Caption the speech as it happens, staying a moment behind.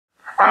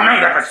I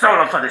made up a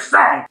solo for this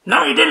song.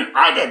 No, you didn't.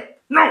 I did.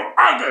 No,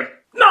 I did.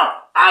 No,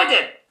 I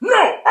did.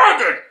 No, I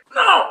did.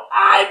 No,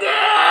 I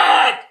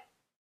did.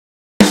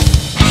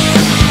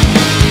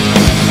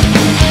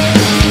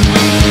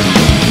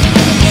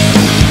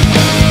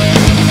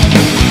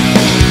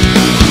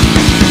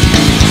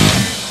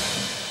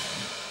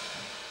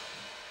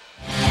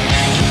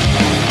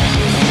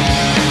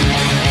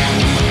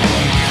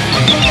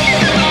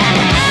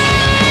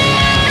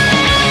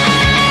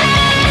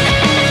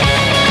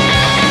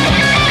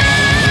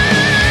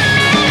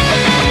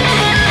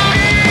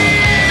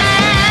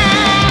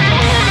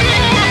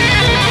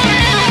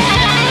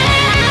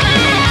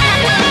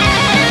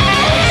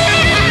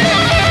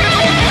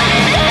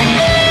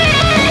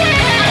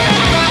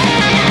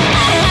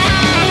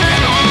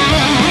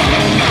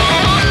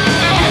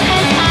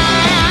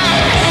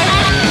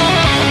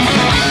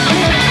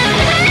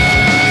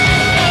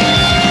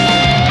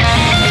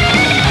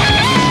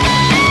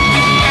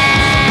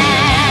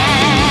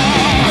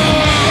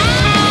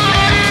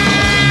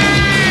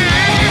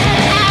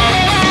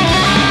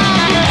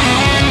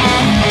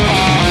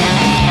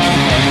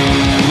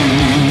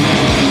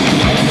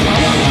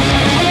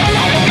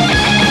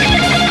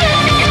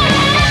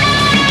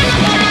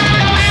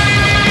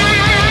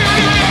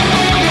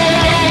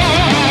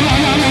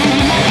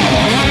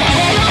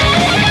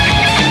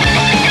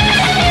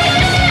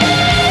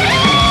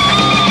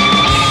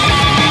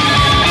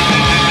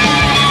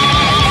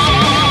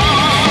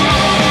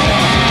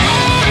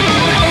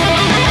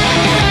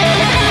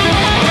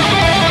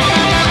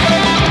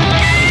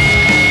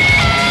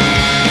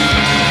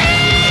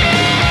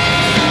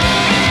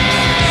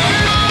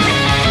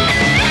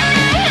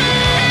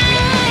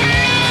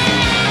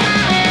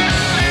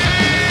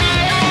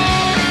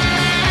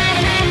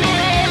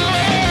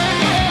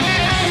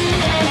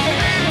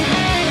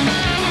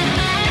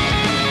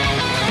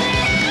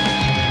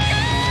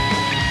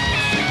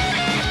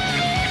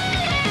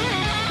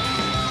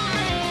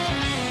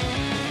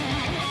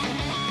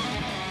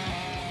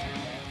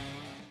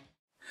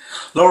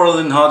 Laurel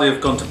and Hardy have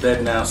gone to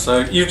bed now,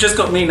 so you've just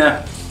got me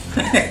now.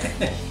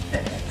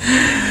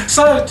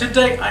 So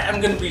today I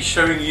am going to be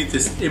showing you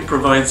this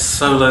improvised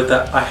solo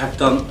that I have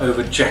done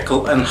over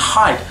Jekyll and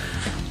Hyde.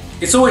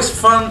 It's always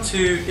fun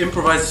to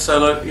improvise a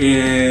solo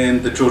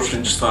in the George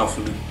Lynch style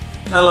for me.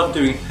 I love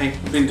doing it.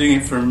 I've been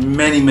doing it for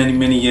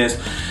many years,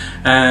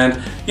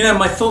 and you know,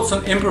 my thoughts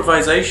on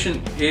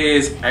improvisation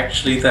is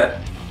actually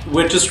that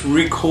we're just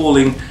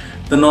recalling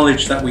the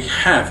knowledge that we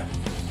have.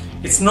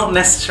 It's not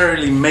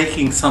necessarily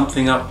making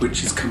something up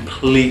which is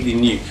completely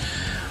new.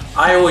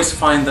 I always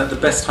find that the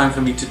best time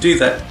for me to do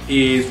that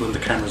is when the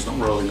camera's not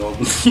rolling on.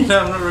 You know,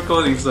 I'm not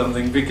recording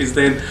something, because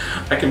then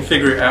I can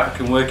figure it out, I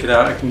can work it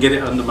out, I can get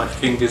it under my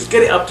fingers,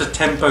 get it up to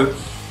tempo,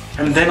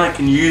 and then I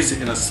can use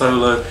it in a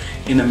solo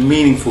in a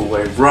meaningful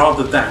way,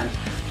 rather than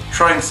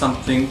trying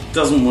something,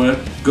 doesn't work,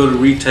 got to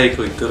retake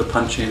or got to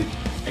punch in,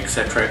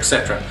 etc,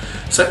 etc.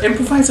 So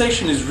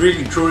improvisation is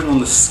really drawing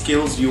on the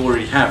skills you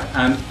already have,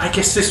 and I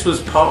guess this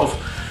was part of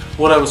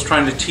what I was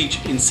trying to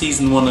teach in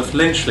season 1 of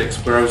Lynch licks,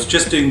 where I was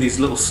just doing these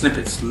little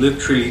snippets,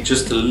 literally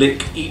just a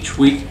lick each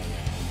week,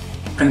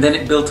 and then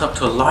it built up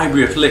to a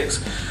library of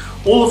licks,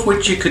 all of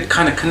which you could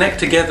kind of connect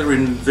together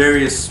in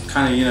various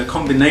kind of, you know,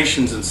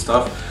 combinations and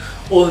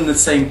stuff, all in the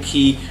same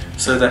key,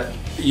 so that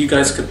you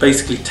guys could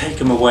basically take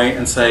them away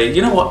and say,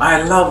 you know what,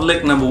 I love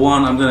lick number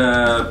 1, I'm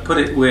gonna put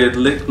it with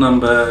lick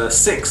number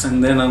 6,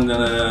 and then I'm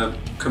gonna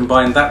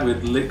combine that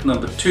with lick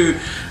number 2,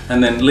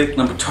 and then lick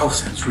number 12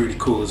 sounds really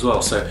cool as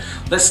well. So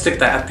let's stick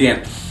that at the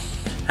end.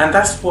 And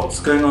that's what's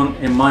going on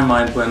in my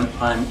mind when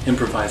I'm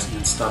improvising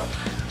and stuff.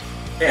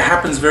 It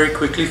happens very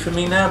quickly for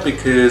me now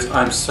because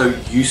I'm so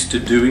used to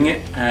doing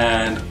it,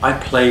 and I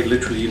play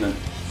literally, you know,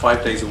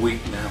 5 days a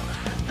week now,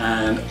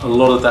 and a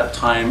lot of that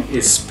time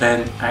is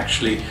spent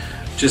actually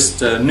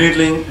just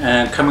noodling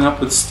and coming up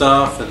with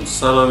stuff and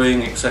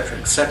soloing, etc,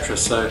 etc.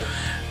 So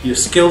your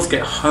skills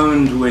get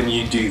honed when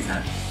you do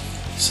that.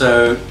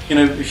 So, you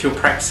know, if you're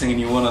practicing and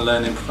you want to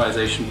learn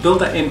improvisation, build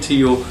that into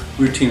your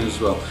routine as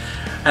well.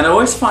 And I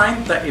always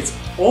find that it's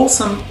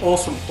awesome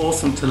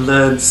to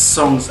learn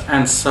songs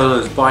and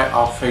solos by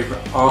our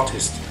favorite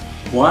artists.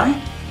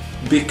 Why?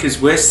 Because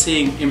we're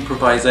seeing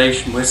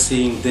improvisation, we're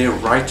seeing their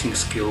writing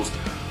skills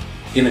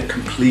in a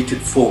completed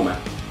format.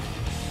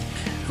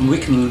 And we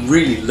can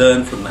really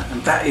learn from that,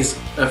 and that is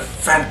a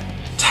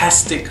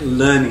fantastic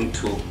learning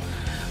tool,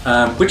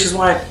 which is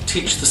why I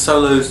teach the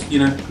solos, you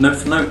know, note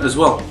for note as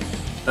well,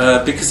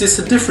 because it's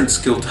a different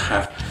skill to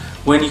have.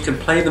 When you can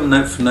play them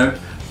note for note,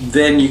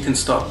 then you can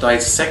start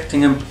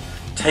dissecting them,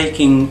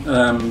 taking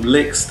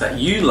licks that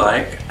you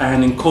like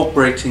and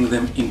incorporating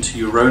them into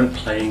your own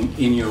playing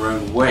in your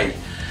own way.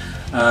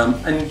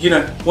 And you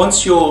know,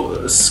 once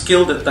you're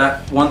skilled at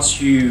that, once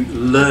you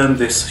learn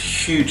this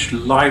huge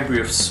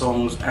library of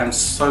songs and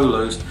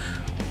solos,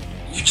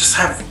 you just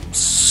have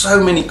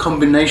so many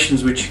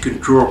combinations which you can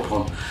draw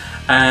upon.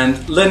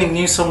 And learning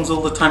new songs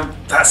all the time,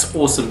 that's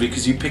awesome,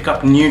 because you pick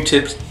up new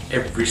tips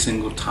every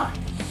single time.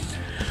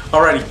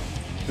 Alrighty,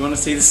 you want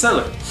to see the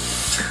solo?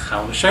 I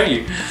want to show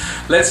you.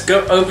 Let's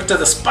go over to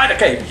the spider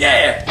cave.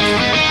 Yeah!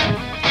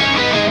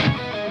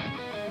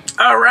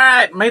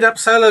 Alright, made up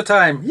solo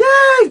time.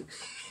 Yay!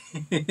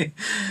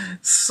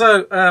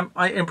 So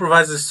I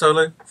improvised this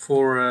solo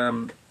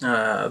for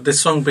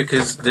this song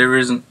because there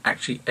isn't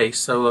actually a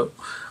solo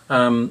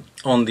on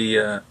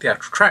the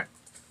actual track.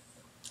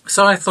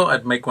 So I thought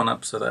I'd make one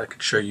up so that I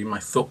could show you my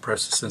thought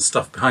process and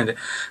stuff behind it.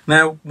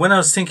 Now, when I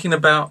was thinking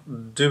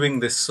about doing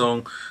this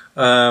song,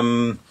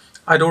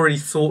 I'd already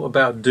thought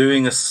about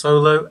doing a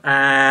solo,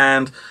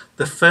 and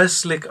the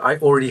first lick I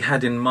already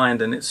had in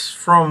mind, and it's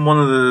from one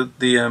of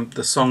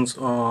the songs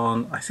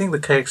on, I think, the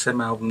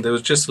KXM album. There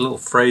was just a little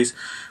phrase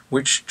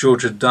which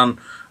George had done,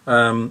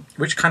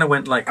 which kind of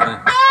went like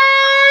that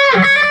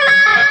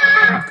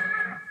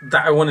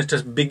I wanted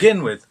to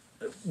begin with,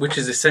 which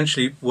is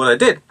essentially what I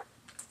did.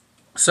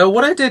 So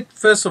what I did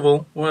first of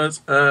all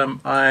was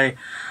I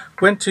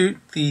went to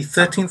the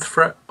 13th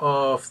fret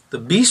of the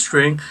B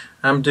string.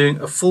 I'm doing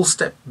a full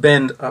step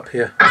bend up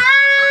here.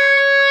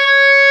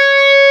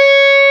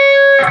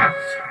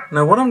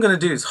 Now what I'm going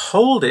to do is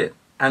hold it,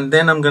 and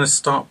then I'm going to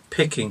start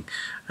picking,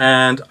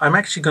 and I'm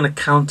actually going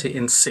to count it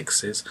in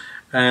sixes,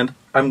 and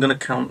I'm going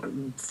to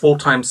count 4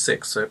 times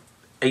 6, so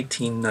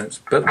 18 notes.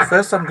 But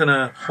first I'm going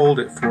to hold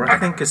it for, I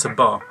think it's a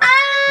bar. 1,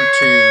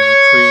 2,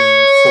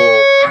 3,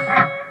 4,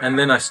 and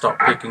then I start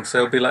picking, so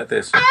it'll be like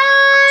this. 2,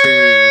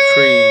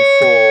 3,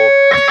 4.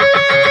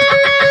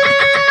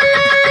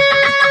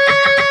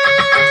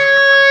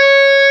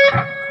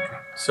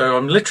 So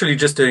I'm literally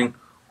just doing,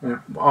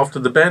 after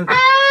the bend,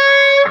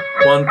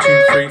 1,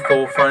 2, 3,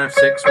 4, 5,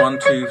 6, 1,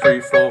 2,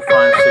 3, 4,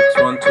 5,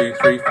 6, 1, 2,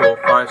 3, 4,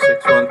 5,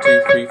 6, 1,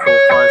 2, 3, 4,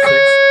 5, 6.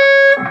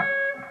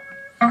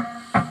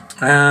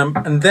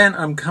 And then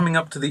I'm coming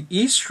up to the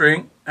E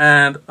string,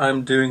 and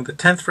I'm doing the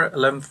 10th fret,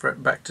 11th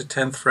fret, back to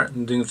 10th fret,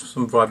 and doing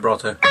some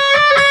vibrato.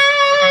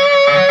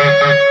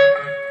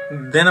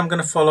 Then I'm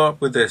going to follow up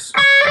with this.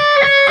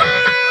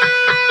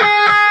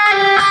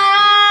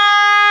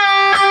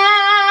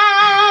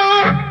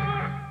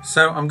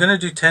 So I'm going to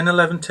do 10,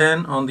 11,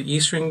 10 on the E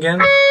string again.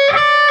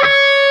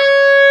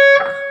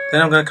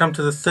 Then I'm going to come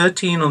to the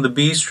 13 on the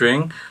B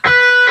string.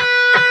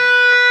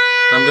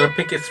 I'm going to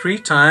pick it 3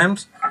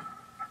 times.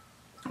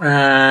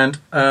 And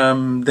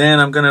then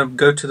I'm going to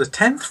go to the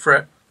 10th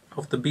fret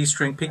of the B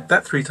string, pick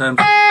that 3 times.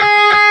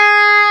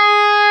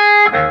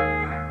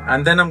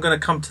 And then I'm going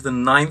to come to the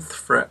 9th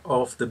fret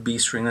of the B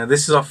string. Now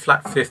this is our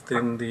flat 5th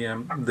in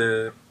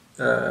the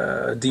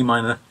D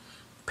minor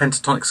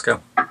pentatonic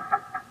scale.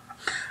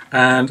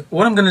 And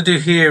what I'm going to do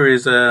here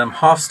is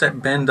half step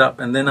bend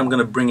up, and then I'm going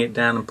to bring it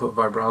down and put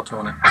vibrato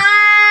on it.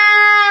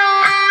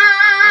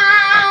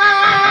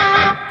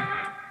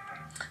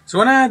 So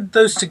when I add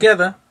those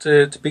together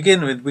to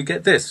begin with, we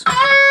get this.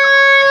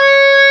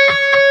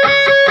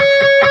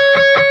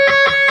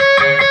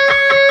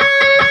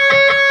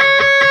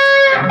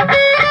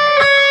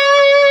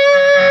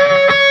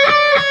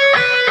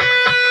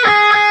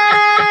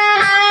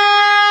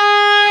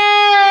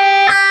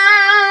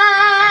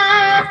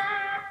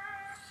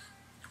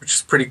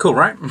 Pretty cool,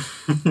 right?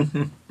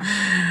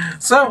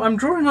 So I'm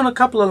drawing on a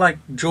couple of like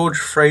George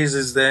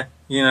phrases there,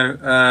 you know,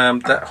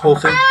 that whole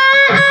thing.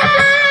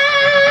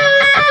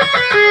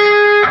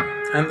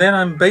 And then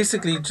I'm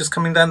basically just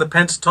coming down the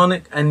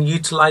pentatonic and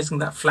utilizing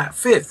that flat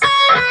 5th,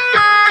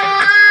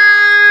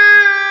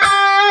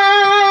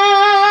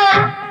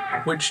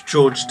 which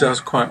George does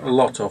quite a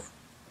lot of.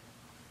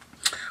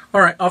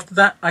 Alright, after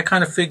that I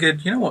kind of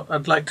figured, you know what,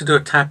 I'd like to do a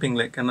tapping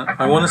lick, and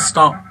I want to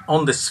start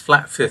on this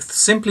flat 5th,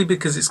 simply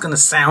because it's going to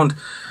sound,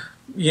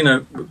 you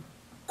know,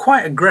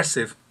 quite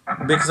aggressive,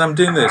 because I'm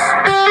doing this.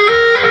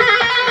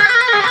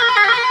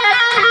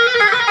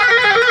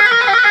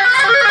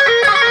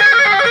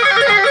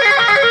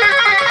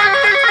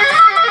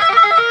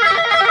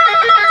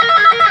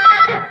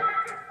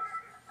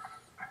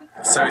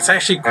 So it's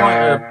actually quite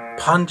a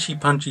punchy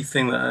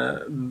thing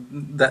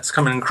that's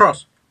coming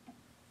across.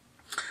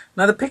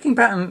 Now the picking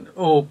pattern,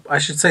 or I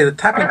should say the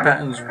tapping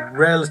pattern, is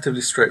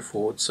relatively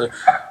straightforward. So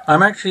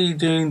I'm actually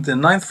doing the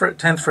 9th fret,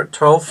 10th fret,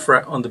 12th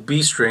fret on the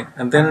B string,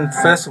 and then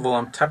first of all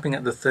I'm tapping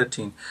at the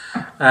 13.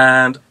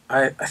 And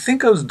I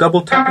think I was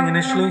double tapping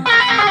initially.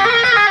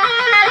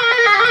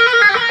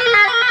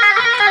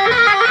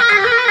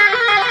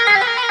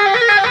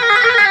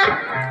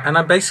 And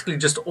I basically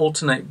just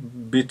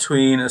alternate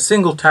between a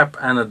single tap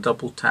and a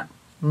double tap.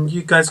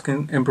 You guys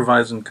can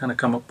improvise and kind of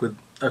come up with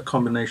a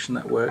combination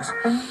that works.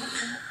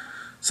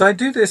 So I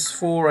do this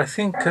for, I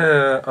think,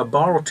 a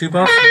bar or 2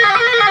 bars.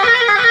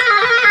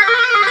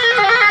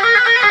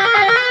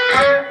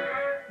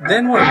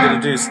 Then what I'm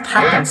going to do is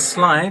tap and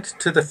slide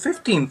to the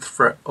 15th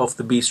fret of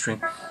the B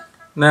string.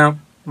 Now,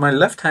 my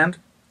left hand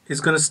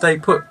is going to stay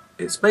put.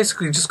 It's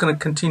basically just going to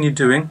continue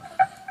doing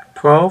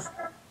 12,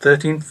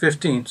 13,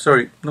 15.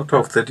 Sorry, not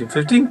 12, 13,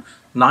 15.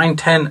 9,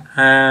 10,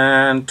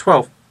 and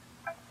 12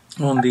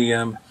 on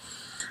the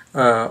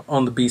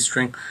B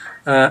string.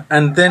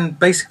 And then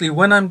basically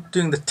when I'm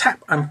doing the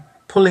tap, I'm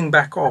pulling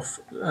back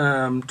off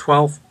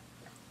 12,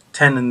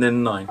 10 and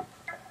then 9.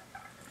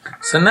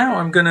 So now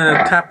I'm going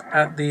to tap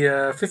at the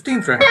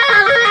 15th fret.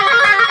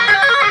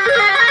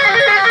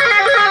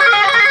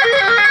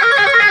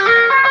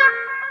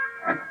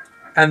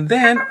 And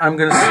then I'm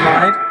going to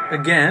slide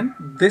again.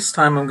 This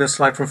time I'm going to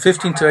slide from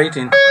 15 to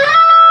 18.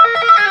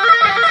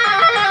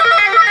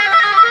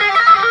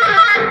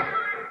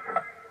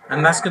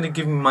 And that's going to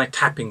give me my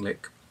tapping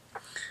lick.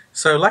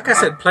 So like I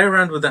said, play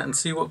around with that and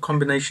see what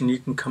combination you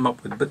can come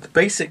up with. But the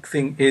basic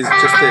thing is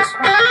just this.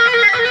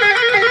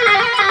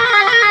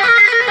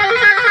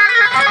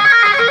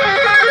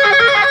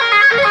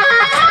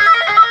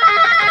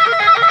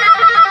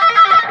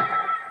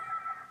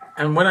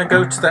 And when I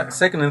go to that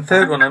second and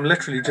third one, I'm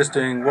literally just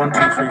doing 1, 2,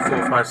 3,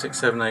 4, 5, 6,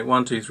 7, 8,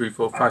 1, 2, 3,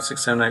 4, 5,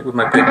 6, 7, 8 with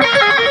my pick.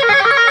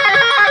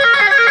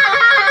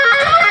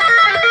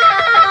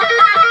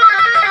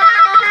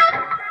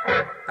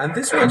 And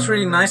this works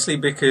really nicely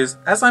because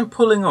as I'm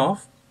pulling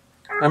off,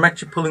 I'm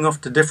actually pulling off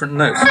to different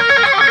notes.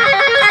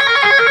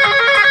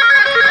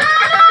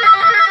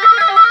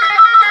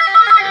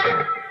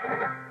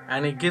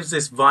 And it gives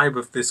this vibe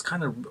of this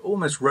kind of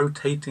almost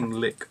rotating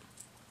lick.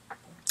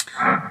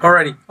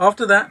 Alrighty,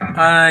 after that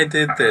I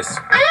did this.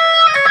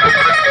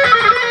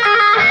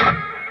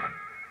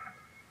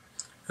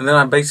 And then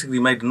I basically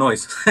made a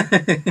noise.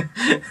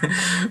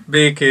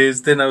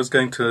 Because then I was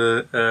going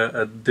to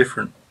a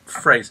different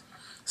phrase.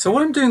 So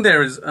what I'm doing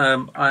there is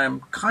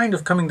I'm kind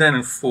of coming down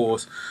in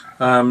fours.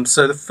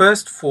 So the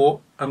first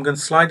four, I'm going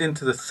to slide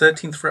into the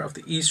 13th fret of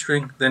the E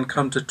string, then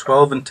come to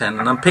 12 and 10,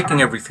 and I'm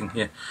picking everything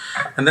here.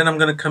 And then I'm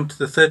going to come to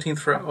the 13th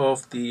fret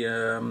of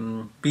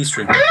the B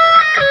string.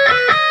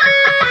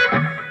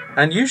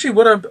 And usually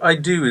what I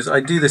do is I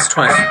do this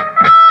twice.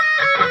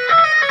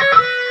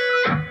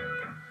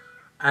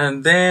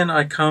 And then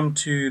I come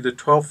to the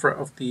 12th fret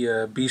of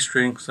the B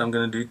string, so I'm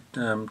going to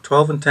do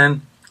 12 and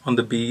 10 on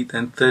the B,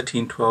 then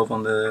 13, 12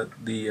 on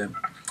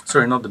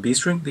sorry, not the B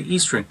string, the E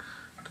string.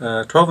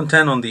 12 and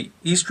 10 on the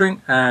E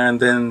string, and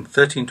then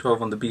 13,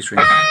 12 on the B string.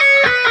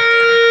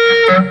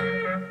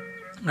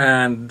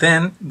 And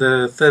then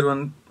the third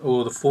one,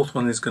 or the fourth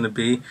one, is going to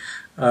be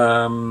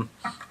the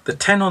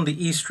 10 on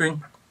the E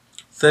string,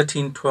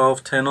 13,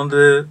 12, 10 on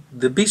the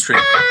B string.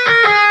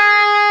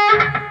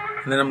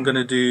 And then I'm going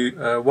to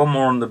do one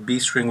more on the B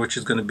string, which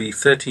is going to be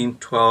 13,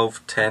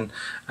 12, 10.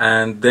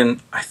 And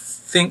then I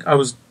think I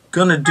was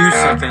going to do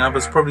something. I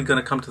was probably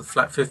going to come to the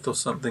flat fifth or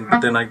something,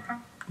 but then I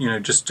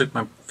just took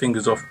my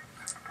fingers off,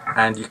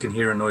 and you can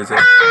hear a noise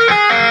there.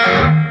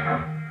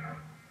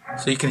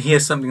 So you can hear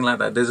something like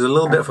that. There's a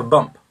little bit of a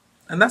bump,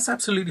 and that's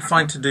absolutely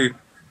fine to do,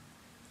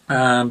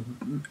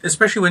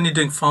 especially when you're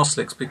doing fast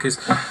licks, because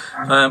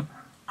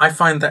I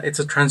find that it's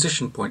a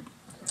transition point.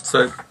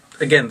 So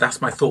again,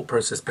 that's my thought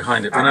process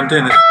behind it. When I'm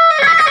doing this,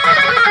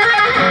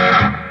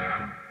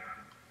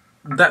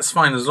 that's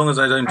fine as long as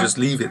I don't just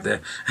leave it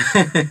there.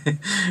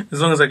 As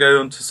long as I go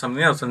on to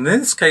something else. And in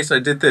this case I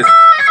did this.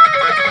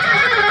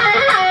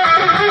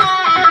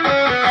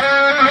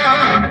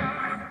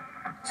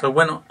 So I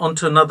went on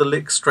to another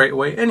lick straight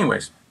away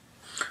anyways.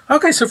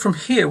 Okay, so from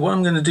here what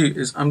I'm going to do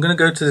is I'm going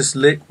to go to this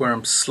lick where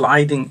I'm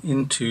sliding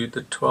into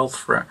the 12th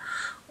fret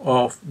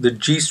of the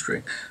G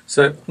string.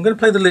 So I'm going to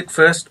play the lick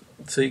first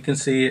so you can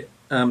see it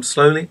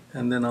slowly,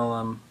 and then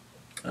I'll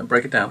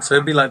break it down. So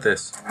it'll be like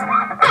this.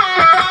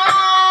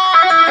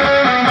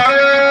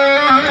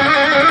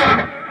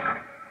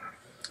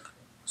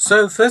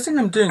 So the first thing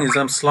I'm doing is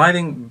I'm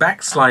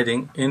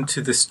backsliding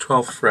into this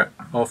 12th fret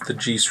of the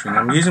G string.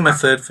 I'm using my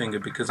third finger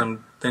because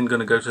I'm then going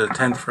to go to the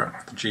 10th fret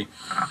of the G.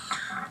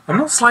 I'm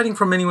not sliding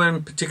from anywhere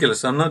in particular,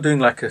 so I'm not doing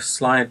like a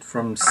slide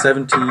from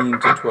 17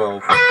 to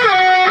 12.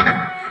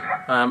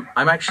 I'm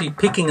actually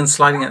picking and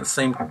sliding at the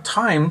same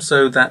time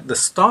so that the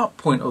start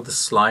point of the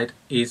slide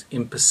is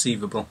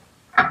imperceivable.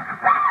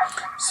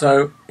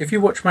 So if you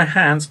watch my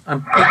hands,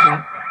 I'm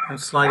picking and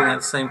sliding at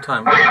the same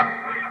time.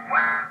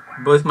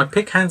 Both my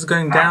pick hand's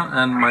going down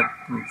and my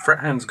fret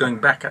hand's going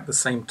back at the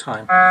same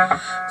time.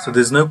 So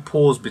there's no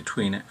pause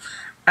between it.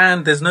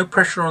 And there's no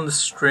pressure on the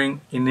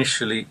string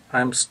initially.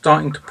 I'm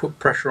starting to put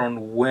pressure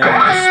on when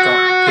I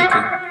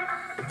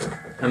start picking.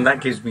 And that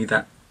gives me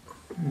that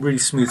really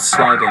smooth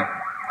sliding.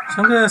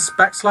 So I'm going to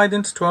backslide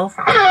into 12.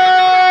 Then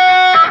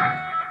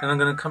I'm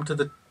going to come to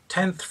the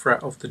 10th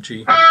fret of the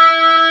G.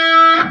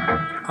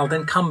 I'll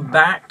then come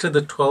back to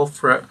the 12th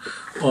fret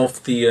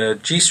of the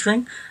G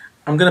string.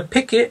 I'm going to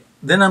pick it,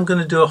 then I'm going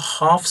to do a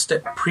half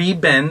step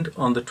pre-bend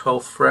on the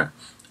 12th fret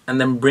and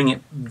then bring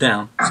it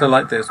down. So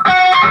like this.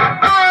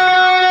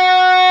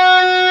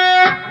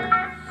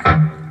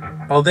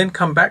 I'll then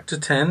come back to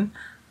 10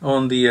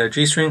 on the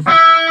G string, and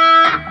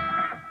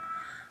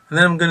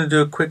then I'm going to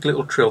do a quick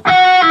little trill.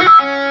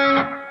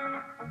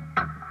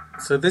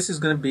 So this is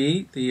going to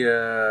be the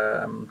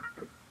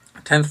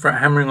 10th fret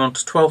hammering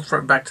onto 12th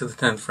fret back to the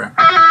 10th fret.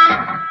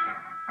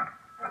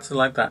 So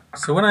like that.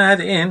 So when I add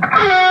it in,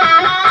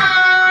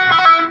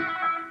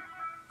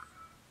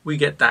 we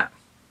get that.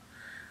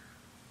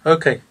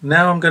 Okay,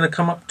 now I'm going to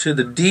come up to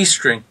the D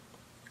string.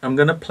 I'm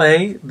going to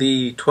play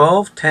the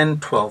 12, 10,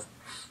 12.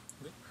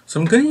 So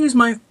I'm going to use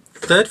my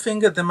third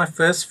finger, then my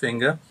first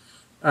finger,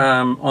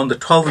 on the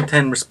 12 and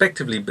 10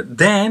 respectively, but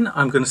then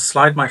I'm going to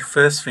slide my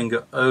first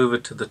finger over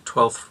to the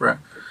 12th fret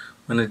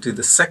when I do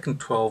the second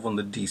 12 on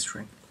the D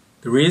string.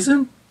 The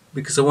reason?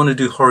 Because I want to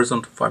do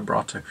horizontal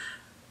vibrato,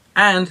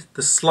 and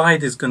the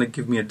slide is going to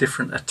give me a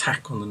different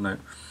attack on the note.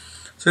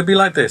 So it'd be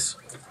like this.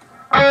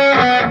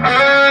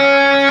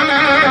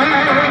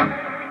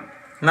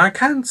 Now I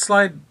can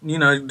slide, you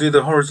know, do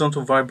the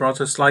horizontal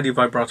vibrato, slidey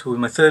vibrato with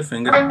my third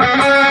finger,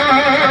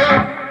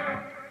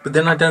 but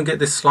then I don't get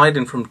this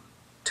sliding from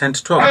 10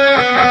 to 12,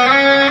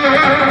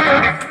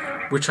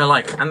 which I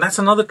like. And that's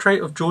another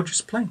trait of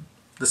George's playing,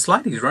 the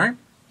slideys, right?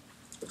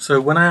 So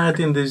when I add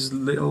in these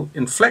little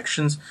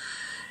inflections,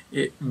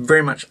 it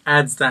very much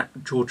adds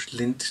that George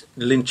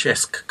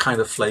Lynch-esque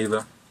kind of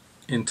flavour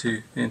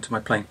into my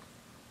playing.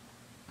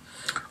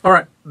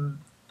 Alright,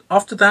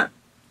 after that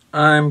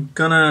I'm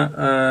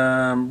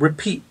gonna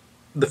repeat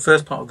the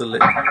first part of the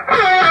lick,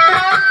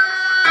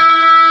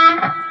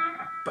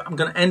 but I'm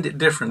gonna end it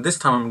different. This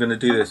time I'm gonna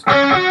do this.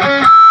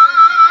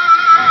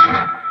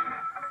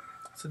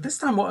 So this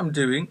time what I'm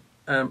doing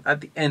at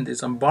the end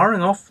is I'm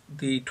barring off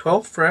the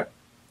 12th fret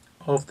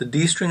of the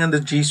D string and the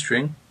G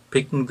string,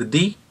 picking the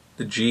D,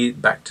 the G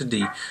back to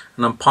D,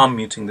 and I'm palm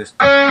muting this.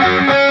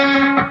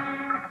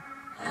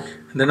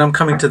 And then I'm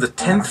coming to the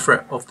 10th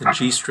fret of the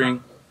G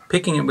string,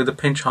 picking it with a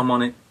pinch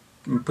harmonic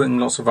and putting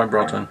lots of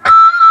vibrato in.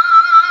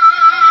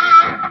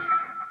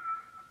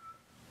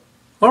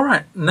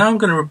 Alright, now I'm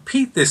going to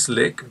repeat this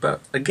lick,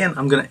 but again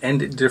I'm going to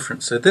end it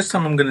different. So this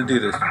time I'm going to do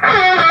this.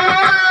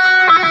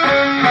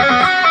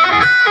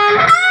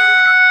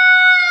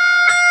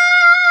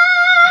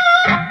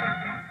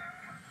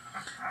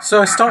 So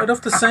I started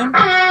off the same,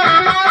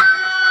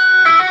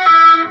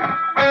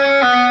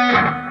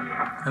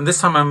 and this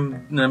time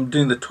I'm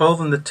doing the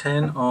 12 and the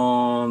 10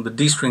 on the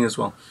D string as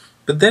well.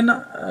 But then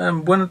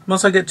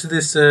once I get to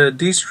this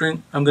D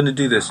string, I'm going to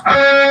do this.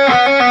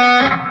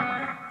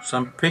 So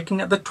I'm picking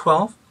at the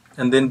 12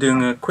 and then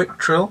doing a quick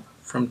trill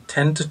from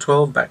 10 to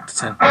 12 back to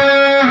 10.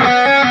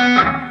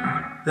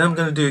 Then I'm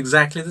going to do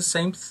exactly the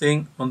same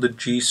thing on the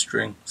G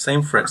string,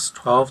 same frets,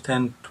 12,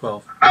 10,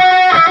 12.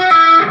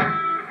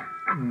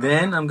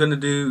 Then I'm going to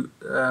do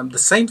the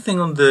same thing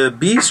on the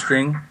B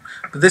string,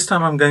 but this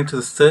time I'm going to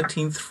the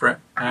 13th fret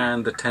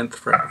and the 10th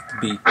fret of the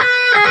B.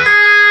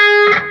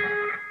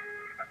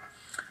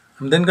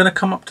 I'm then going to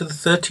come up to the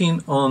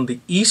 13 on the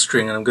E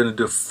string, and I'm going to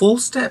do a full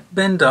step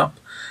bend up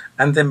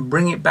and then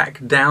bring it back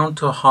down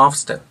to a half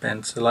step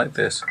bend, so like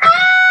this.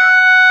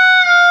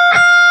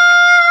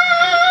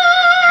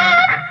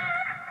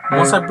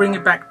 Once I bring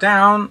it back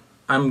down,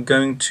 I'm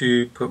going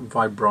to put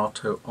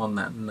vibrato on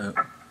that note.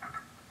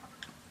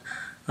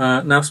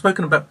 Now I've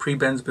spoken about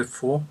pre-bends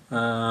before.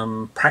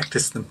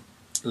 Practice them.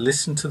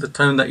 Listen to the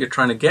tone that you're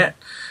trying to get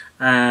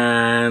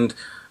and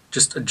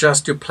just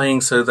adjust your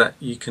playing so that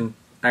you can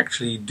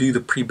actually do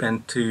the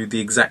pre-bend to the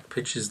exact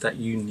pitches that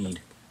you need.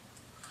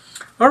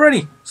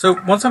 Alrighty,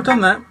 so once I've done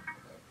that,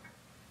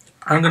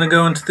 I'm going to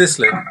go into this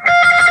lick.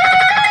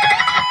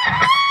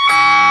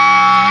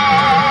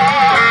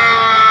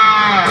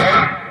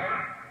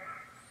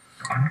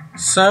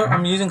 So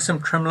I'm using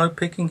some tremolo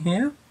picking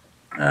here.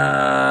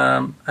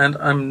 And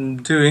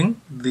I'm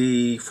doing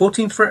the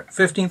 14th fret,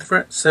 15th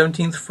fret,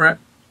 17th fret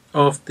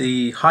of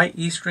the high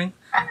E string,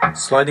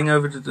 sliding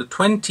over to the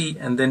 20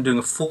 and then doing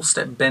a full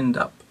step bend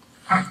up.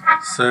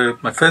 So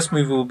my first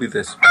move will be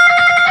this.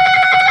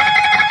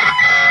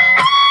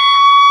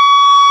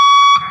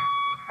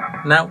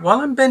 Now while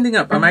I'm bending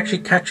up, I'm actually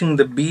catching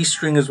the B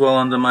string as well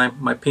under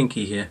my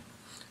pinky here,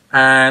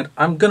 and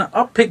I'm going to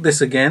up pick this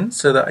again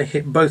so that I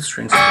hit both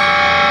strings.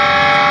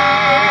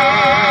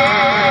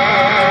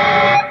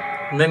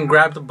 And then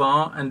grab the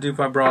bar and do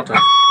vibrato.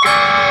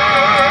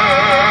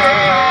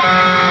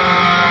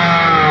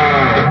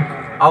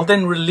 I'll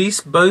then release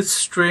both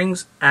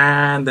strings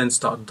and then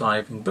start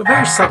diving, but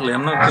very subtly.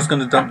 I'm not just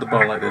going to dump the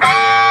bar like this.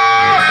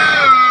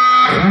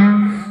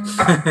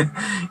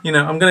 You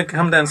know, I'm going to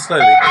come down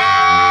slowly.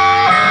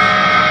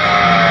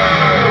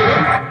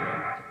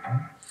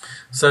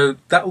 So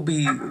that will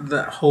be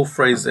that whole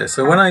phrase there.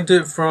 So when I do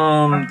it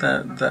from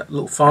that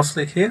little fast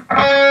lick here,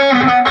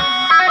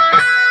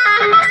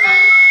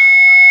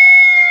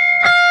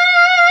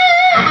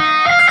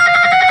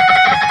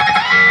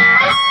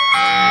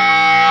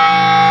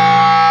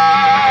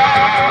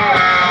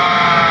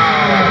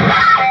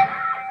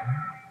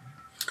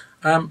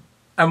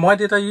 and why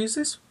did I use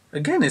this?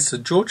 Again, it's a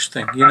George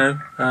thing, you know,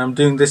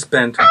 doing this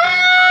bend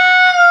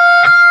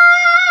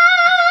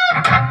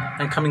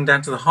and coming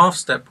down to the half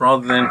step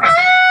rather than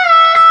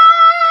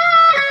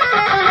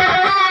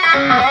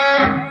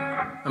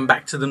and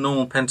back to the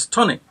normal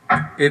pentatonic.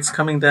 It's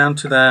coming down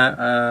to that,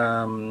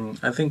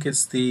 I think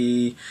it's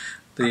the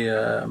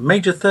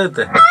major third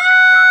there.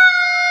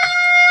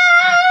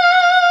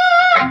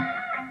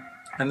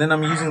 And then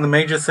I'm using the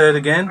major third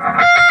again.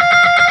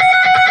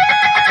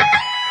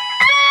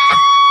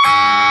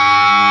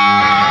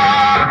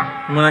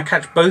 And when I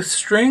catch both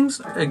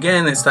strings,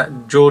 again it's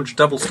that George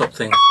double stop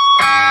thing.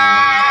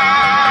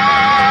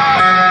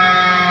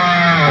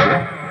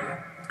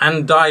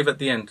 And dive at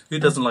the end. Who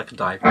doesn't like a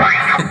dive?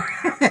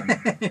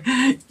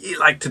 You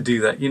like to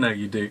do that, you know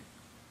you do.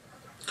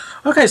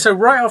 Okay, so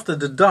right after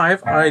the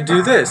dive, I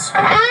do this.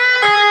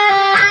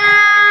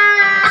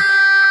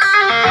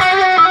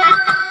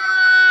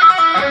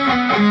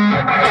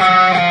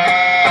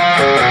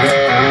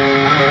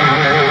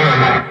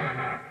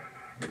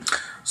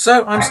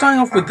 So I'm starting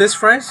off with this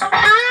phrase.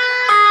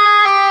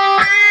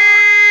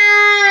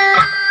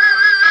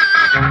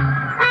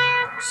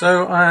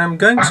 So I'm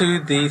going to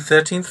the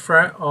 13th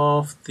fret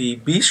of the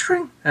B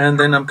string, and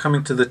then I'm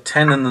coming to the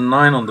 10 and the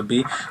 9 on the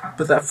B.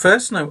 But that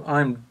first note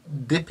I'm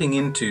dipping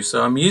into,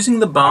 so I'm using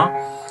the bar,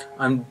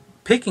 I'm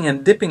picking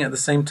and dipping at the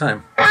same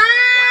time.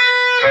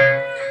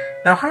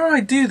 Now how I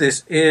do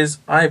this is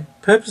I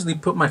purposely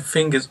put my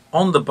fingers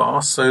on the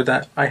bar so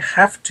that I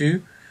have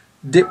to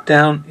dip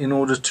down in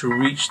order to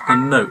reach the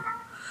note.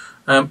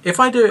 If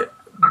I do it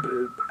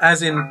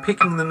as in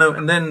picking the note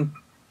and then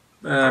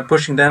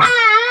pushing down,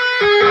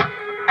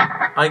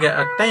 I get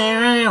a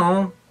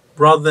down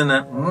rather than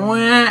a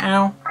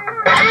wow.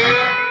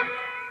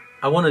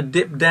 I want to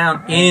dip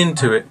down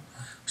into it.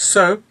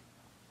 So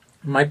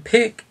my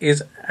pick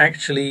is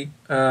actually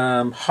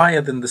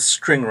higher than the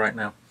string right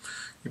now.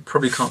 You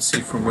probably can't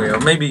see from where, or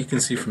maybe you can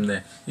see from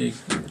there.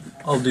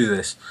 I'll do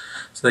this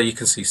so that you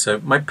can see. So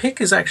my pick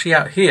is actually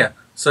out here.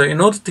 So in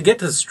order to get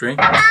to the string,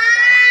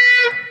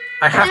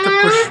 I have to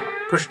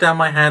push down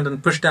my hand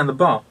and push down the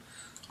bar.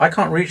 I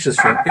can't reach the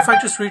string. If I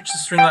just reach the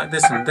string like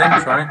this and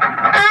then try,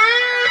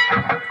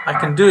 I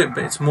can do it,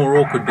 but it's more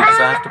awkward because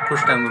I have to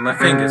push down with my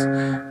fingers.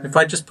 If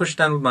I just push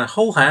down with my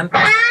whole hand,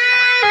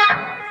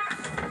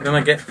 then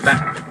I get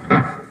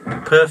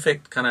that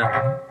perfect kind of.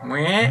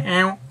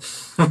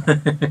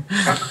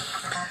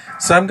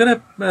 So I'm going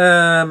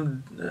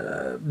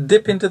to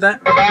dip into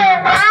that,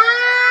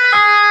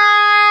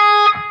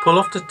 pull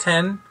off to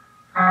 10,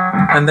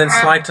 and then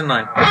slide to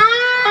 9.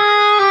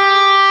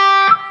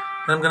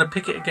 Then I'm going to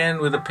pick it again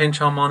with a pinch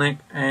harmonic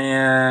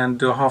and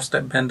do a half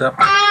step bend up.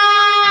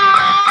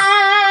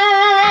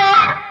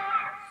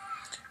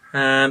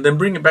 And then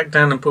bring it back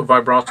down and put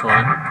vibrato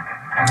on it.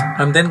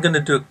 I'm then going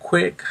to do a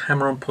quick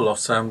hammer on pull off.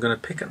 So I'm going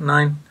to pick at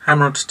 9,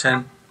 hammer on to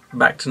 10,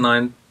 back to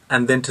 9,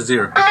 and then to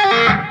 0.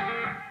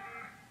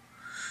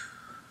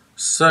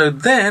 So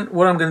then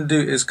what I'm going to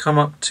do is come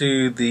up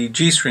to the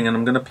G string and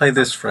I'm going to play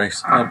this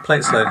phrase. I'll play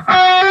it slowly.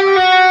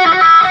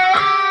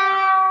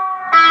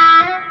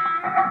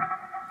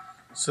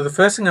 So the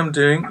first thing I'm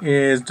doing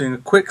is doing a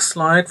quick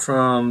slide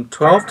from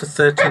 12 to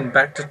 13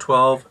 back to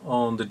 12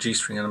 on the G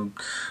string, and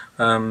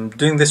I'm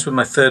doing this with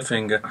my third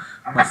finger.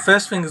 My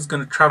first finger is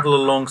going to travel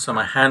along so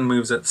my hand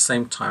moves at the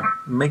same time.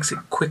 It makes it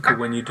quicker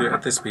when you do it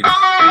at this speed.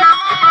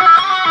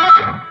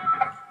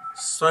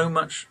 So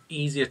much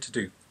easier to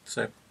do.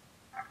 So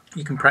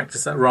you can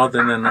practice that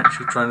rather than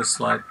actually trying to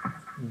slide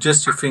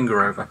just your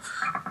finger over.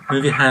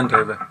 Move your hand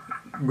over.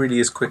 It really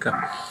is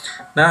quicker.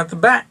 Now at the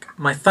back,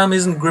 my thumb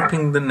isn't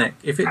gripping the neck.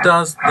 If it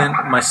does, then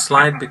my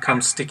slide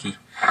becomes sticky.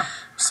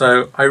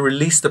 So I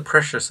release the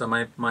pressure, so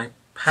my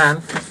hand,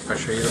 if I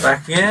show you the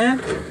back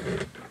again,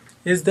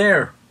 is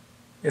there.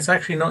 It's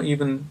actually not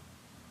even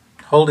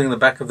holding the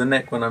back of the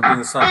neck when I'm doing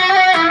the slide.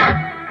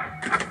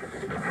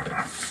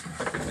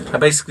 I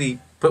basically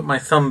put my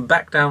thumb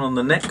back down on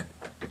the neck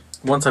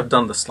once I've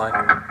done the slide.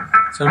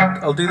 So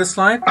I'll do the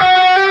slide.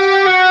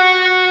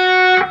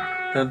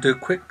 I'll do a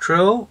quick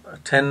trill,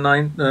 10,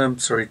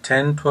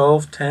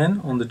 12,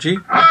 10 on the G.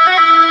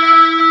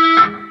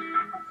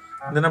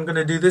 And then I'm going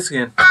to do this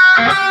again,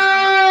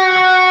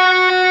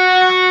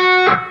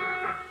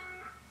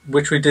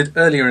 which we did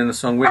earlier in the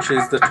song, which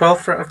is the 12th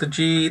fret of the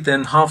G,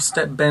 then half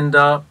step bend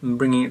up and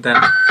bringing it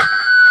down.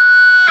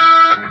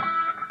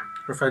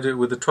 Or if I do it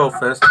with the 12th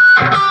first,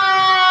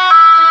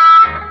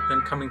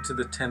 then coming to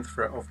the 10th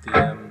fret of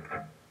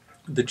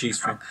the G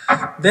string.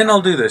 Then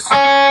I'll do this.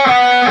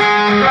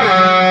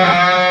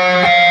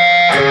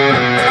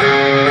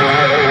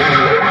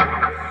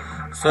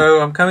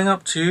 So I'm coming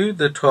up to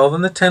the 12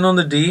 and the 10 on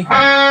the D,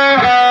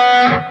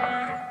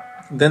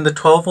 then the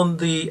 12 on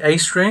the A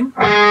string,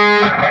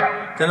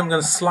 then I'm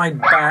going to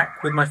slide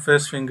back with my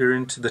first finger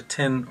into the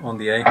 10 on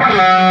the A,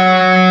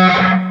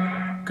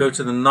 go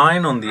to the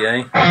 9 on the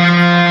A,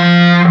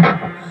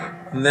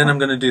 and then I'm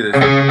going to do this.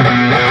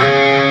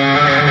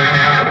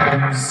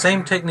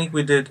 Same technique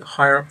we did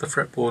higher up the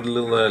fretboard a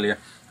little earlier.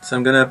 So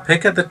I'm going to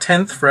pick at the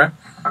 10th fret,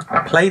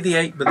 play the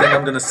 8, but then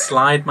I'm going to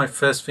slide my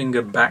first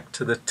finger back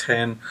to the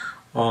 10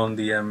 on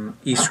the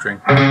E string,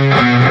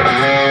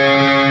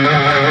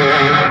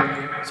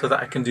 so that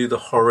I can do the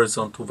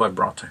horizontal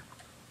vibrato.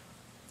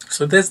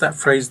 So there's that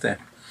phrase there.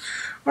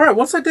 Alright,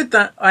 once I did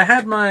that, I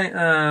had my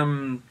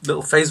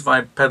little phase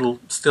vibe pedal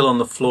still on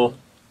the floor.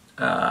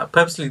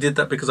 Purposely did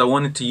that because I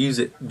wanted to use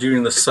it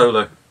during the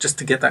solo, just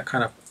to get that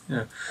kind of,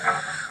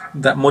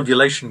 that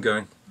modulation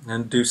going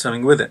and do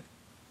something with it.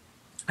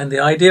 And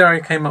the idea I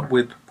came up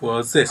with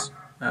was this.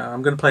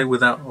 I'm going to play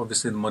without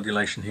obviously the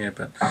modulation here,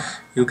 but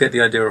you'll get the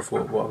idea of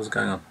what was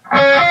going on.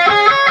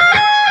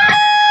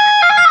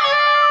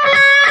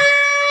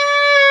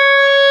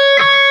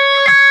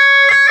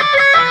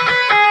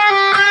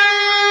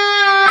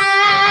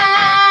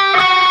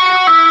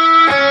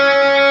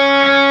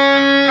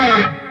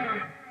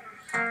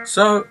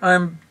 So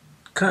I'm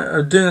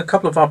doing a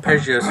couple of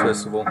arpeggios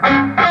first of all.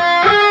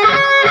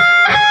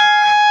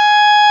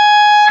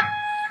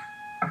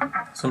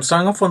 So I'm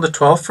starting off on the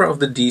 12th fret of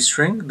the D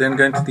string, then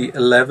going to the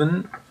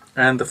 11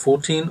 and the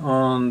 14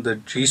 on the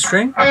G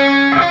string. Then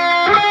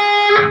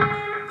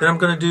I'm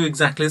going to do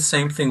exactly the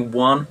same thing,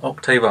 1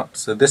 octave up.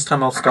 So this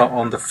time I'll start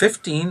on the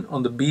 15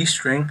 on the B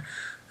string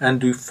and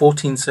do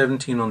 14,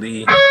 17 on the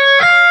E.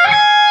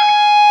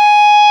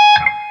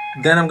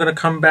 Then I'm going to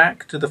come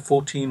back to the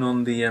 14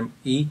 on the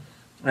E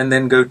and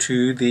then go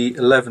to the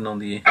 11 on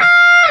the E.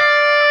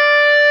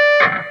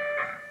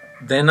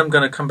 Then I'm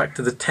going to come back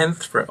to the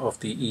 10th fret of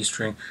the E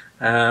string,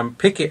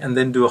 pick it and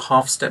then do a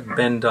half step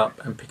bend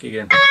up and pick it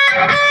again.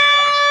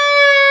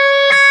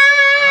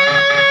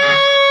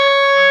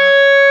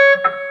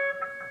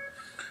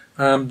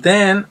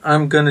 Then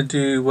I'm going to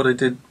do what I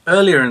did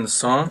earlier in the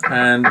song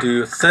and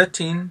do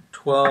 13,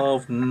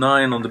 12,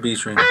 9 on the B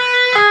string.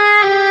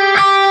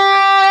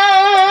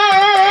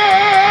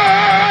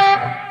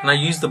 And I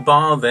use the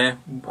bar there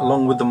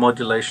along with the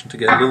modulation to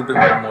get a little bit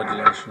more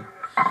modulation.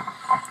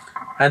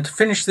 And to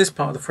finish this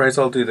part of the phrase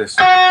I'll do this.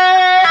 So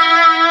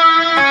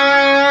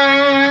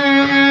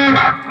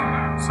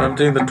I'm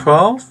doing the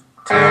 12,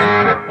 10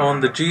 on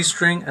the G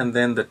string and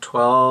then the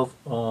 12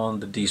 on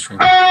the D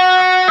string.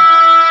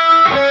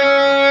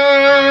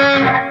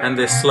 And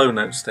there's slow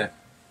notes there.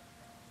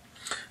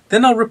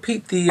 Then I'll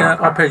repeat the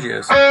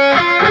arpeggios.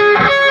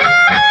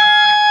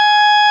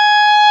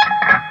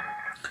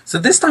 So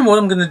this time what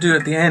I'm going to do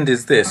at the end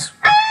is this.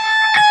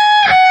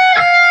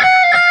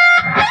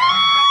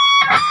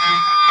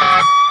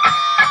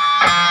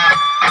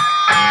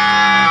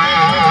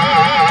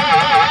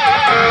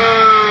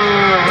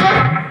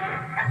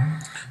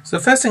 So the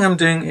first thing I'm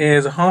doing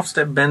is a half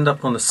step bend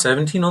up on the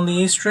 17 on the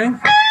E string.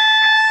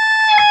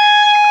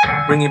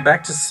 Bring it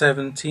back to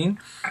 17,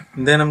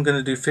 and then I'm going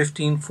to do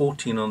 15,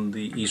 14 on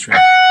the E string.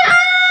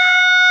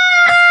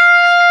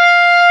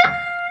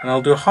 And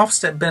I'll do a half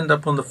step bend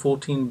up on the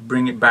 14,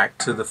 bring it back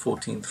to the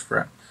 14th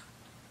fret.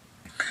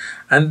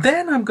 And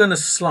then I'm going to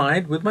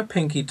slide with my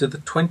pinky to the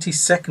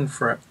 22nd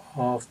fret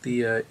of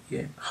the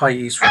high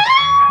E string.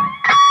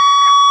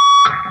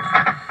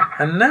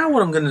 And now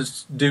what I'm going to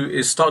do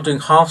is start doing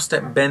half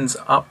step bends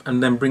up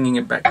and then bringing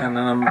it back down,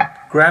 and I'm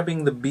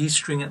grabbing the B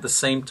string at the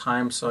same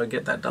time so I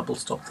get that double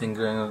stop thing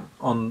going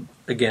on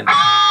again.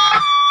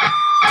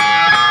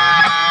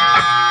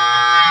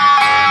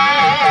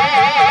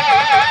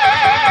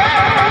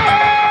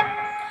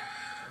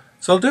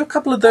 So I'll do a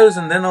couple of those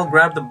and then I'll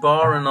grab the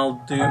bar and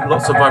I'll do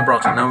lots of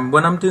vibrato. Now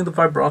when I'm doing the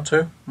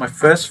vibrato, my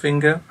first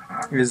finger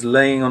is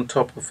laying on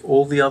top of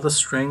all the other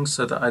strings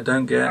so that I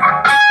don't get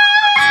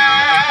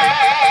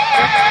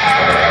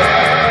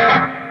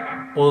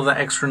all that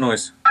extra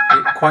noise.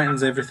 It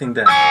quietens everything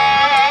down.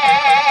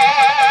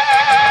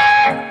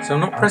 So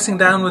I'm not pressing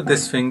down with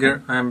this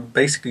finger, I'm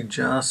basically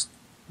just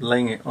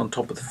laying it on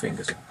top of the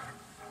fingers.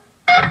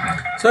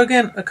 So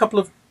again, a couple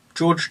of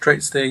George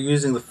traits there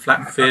using the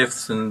flat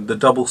fifths and the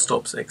double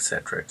stops,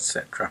 etc,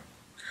 etc.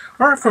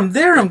 Alright, from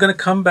there I'm going to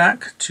come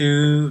back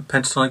to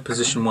pentatonic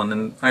position 1,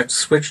 and I've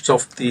switched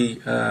off the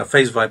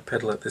phase vibe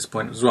pedal at this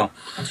point as well.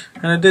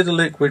 And I did a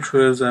lick which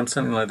was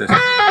something like this.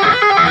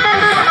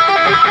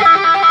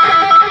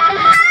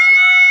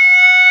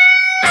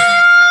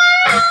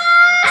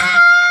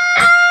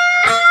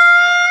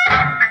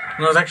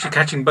 And I was actually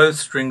catching both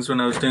strings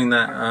when I was doing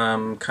that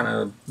kind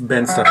of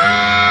bend stuff.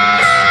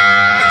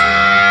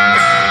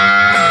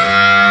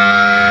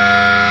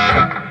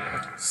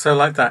 So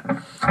like that.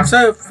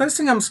 So first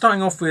thing I'm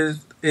starting off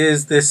with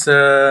is this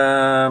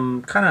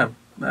kind of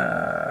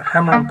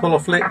hammer and pull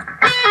off lick,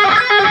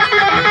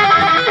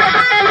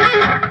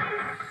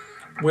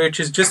 which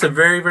is just a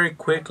very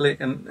quick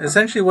lick, and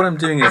essentially what I'm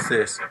doing is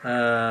this.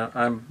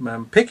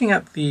 I'm picking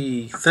up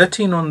the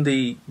 13 on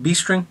the B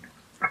string,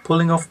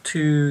 pulling off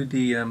to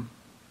the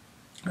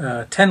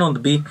 10 on the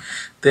B,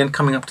 then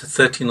coming up to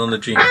 13 on the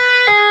G.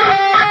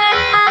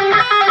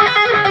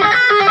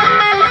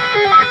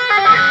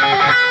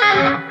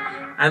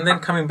 And then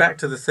coming back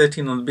to the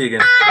 13 on the B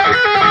again.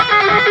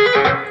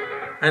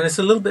 And it's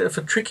a little bit of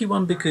a tricky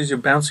one because you're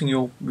bouncing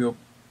your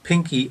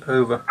pinky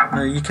over.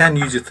 You can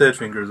use your third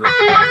finger as well.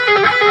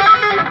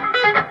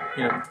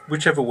 You know,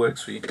 whichever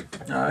works for you.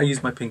 I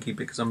use my pinky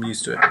because I'm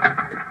used to it.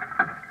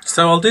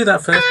 So I'll do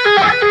that first.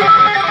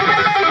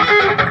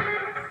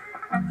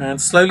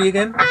 And slowly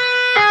again.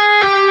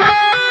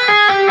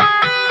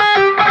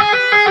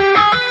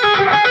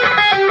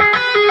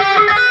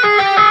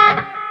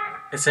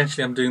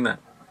 Essentially I'm doing that.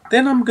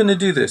 Then I'm going to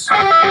do this. So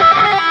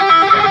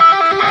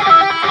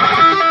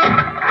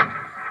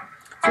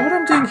what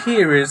I'm doing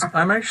here is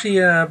I'm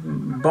actually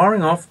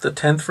barring off the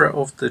 10th fret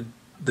of the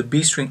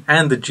B string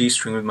and the G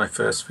string with my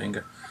first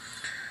finger.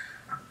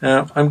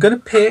 Now I'm going to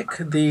pick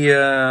the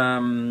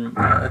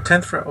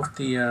 10th fret of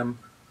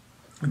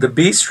the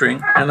B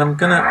string, and I'm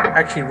going to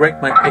actually rake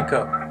my pick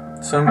up.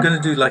 So I'm going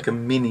to do like a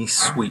mini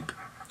sweep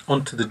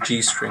onto the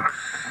G string.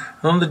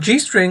 And on the G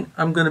string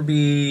I'm going to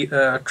be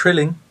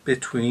trilling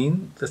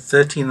between the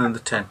 13 and the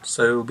 10.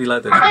 So it will be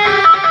like this.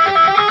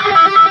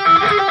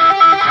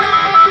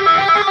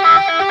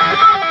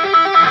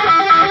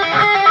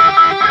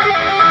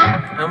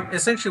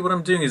 essentially what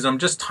I'm doing is I'm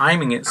just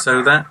timing it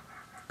so that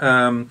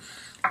I'm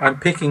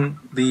picking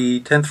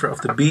the 10th fret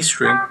of the B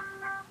string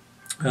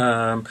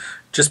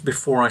just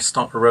before I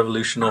start the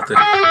revolution of it.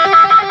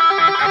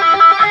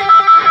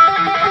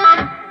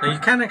 Now you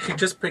can actually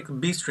just pick the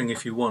B string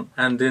if you want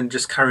and then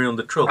just carry on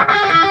the trill.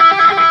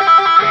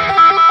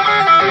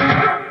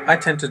 I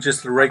tend to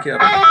just rake it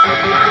up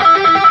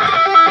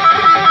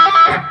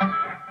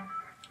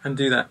and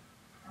do that.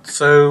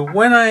 So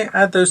when I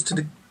add those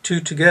two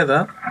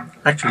together,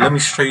 actually let me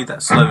show you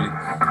that slowly.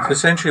 So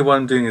essentially what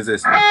I'm doing is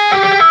this.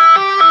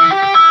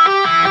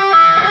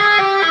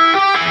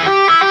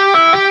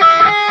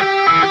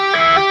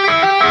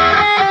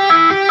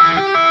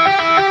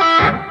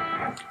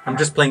 I'm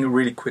just playing it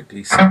really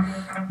quickly. So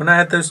when I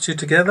add those two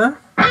together,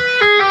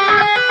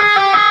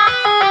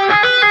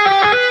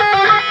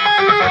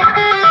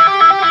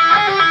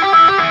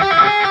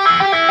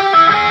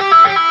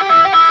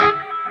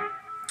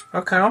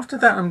 okay, after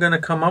that I'm going to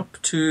come up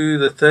to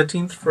the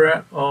 13th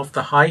fret of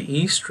the high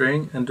E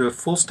string and do a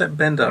full step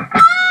bend up.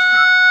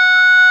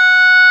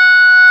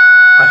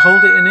 I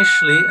hold it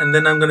initially and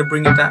then I'm going to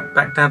bring it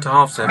back down to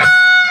half step.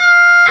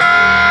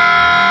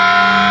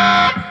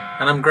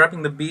 And I'm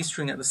grabbing the B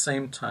string at the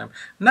same time.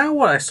 Now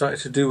what I started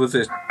to do was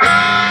this.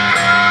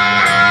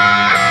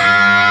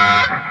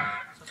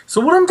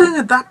 So what I'm doing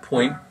at that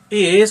point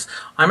is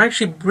I'm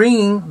actually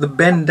bringing the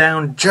bend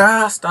down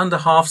just under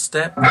half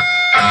step.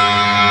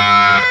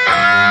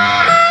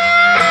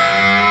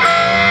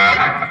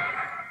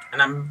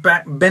 And I'm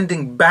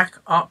bending back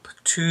up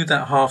to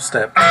that half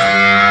step.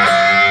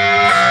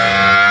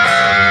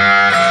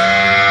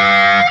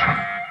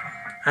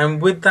 And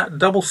with that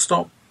double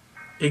stop,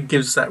 it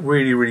gives that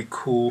really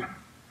cool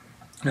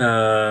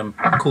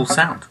cool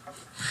sound.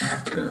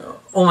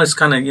 Almost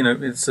kind of, you know,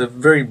 it's a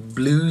very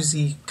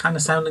bluesy kind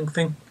of sounding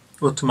thing.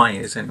 Well, to my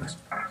ears anyways.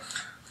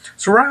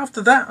 So right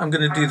after that I'm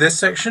going to do this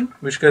section,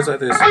 which goes like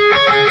this.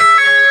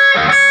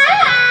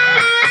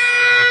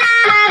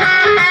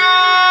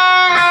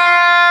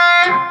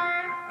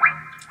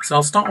 So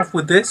I'll start off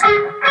with this.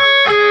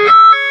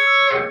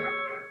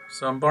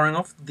 So I'm barring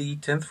off the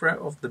 10th fret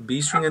of the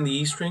B string and the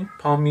E string,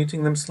 palm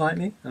muting them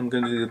slightly. I'm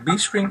going to do the B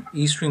string,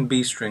 E string,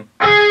 B string.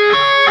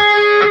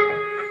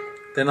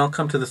 Then I'll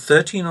come to the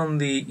 13 on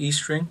the E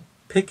string,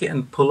 pick it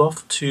and pull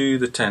off to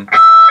the 10.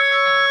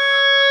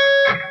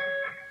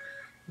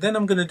 Then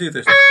I'm going to do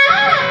this.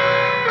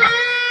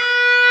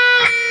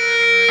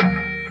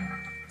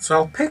 So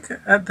I'll pick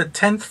at the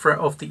 10th fret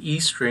of the E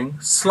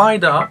string,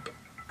 slide up,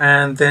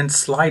 and then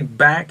slide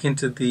back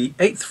into the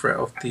 8th fret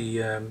of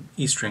the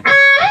E string.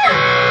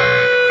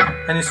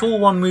 And it's all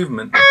one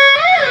movement.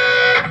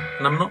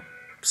 And I'm not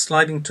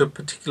sliding to a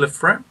particular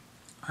fret.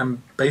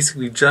 I'm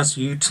basically just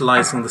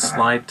utilizing the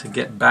slide to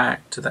get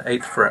back to the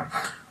 8th fret.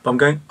 But I'm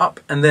going up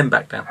and then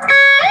back down.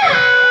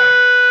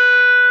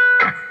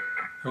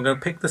 I'm going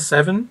to pick the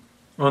 7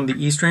 on the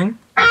E string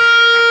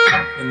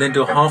and then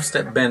do a half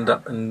step bend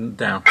up and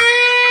down.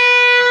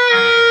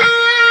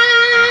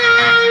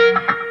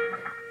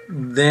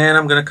 Then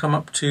I'm going to come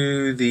up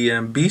to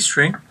the B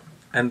string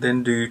and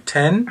then do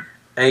 10,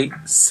 8,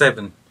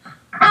 7.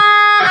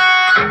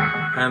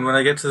 And when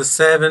I get to the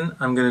 7,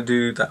 I'm going to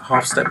do that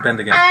half step bend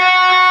again.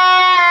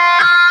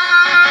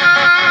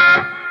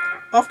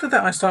 After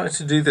that I started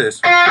to do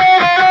this.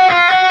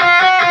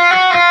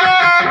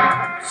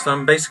 So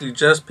I'm basically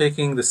just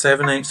picking the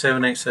 7, 8,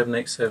 7, 8, 7,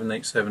 8, 7,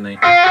 8, 7, 8.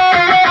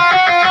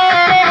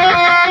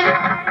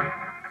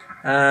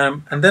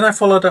 And then I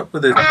followed up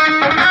with this.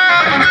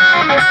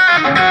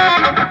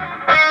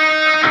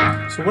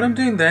 So what I'm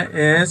doing there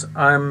is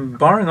I'm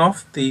barring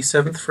off the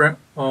 7th fret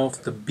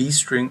of the B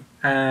string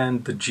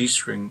and the G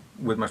string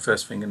with my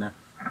first finger now.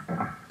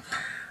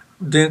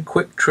 Doing a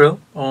quick trill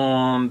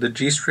on the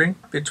G string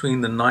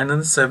between the 9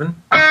 and the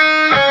 7.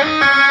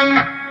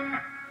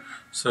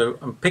 So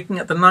I'm picking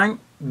at the 9,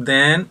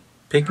 then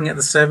picking at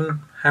the 7,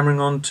 hammering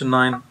on to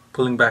 9,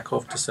 pulling back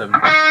off to 7.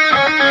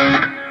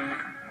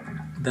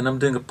 Then I'm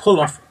doing a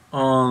pull off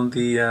on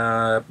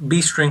the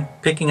B string,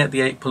 picking at the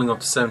 8, pulling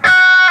off to 7.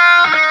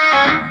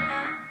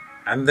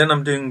 And then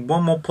I'm doing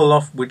one more pull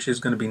off, which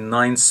is going to be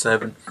 9,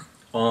 7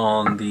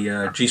 on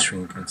the G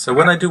string again. So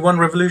when I do one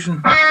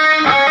revolution,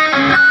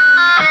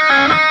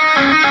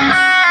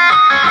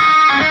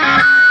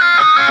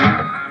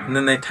 and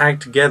then they tag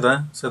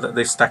together so that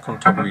they stack on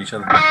top of each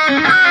other.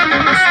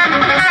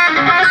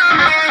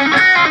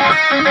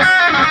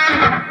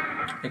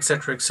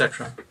 Etc,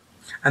 etc.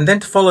 And then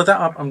to follow that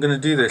up, I'm going to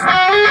do this.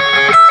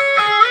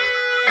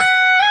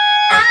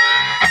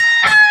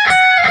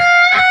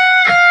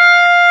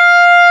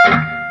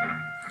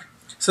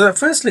 So that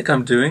first lick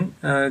I'm doing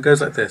goes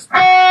like this.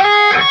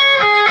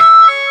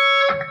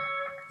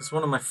 It's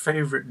one of my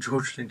favourite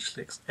George Lynch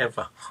licks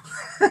ever.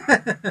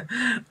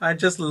 I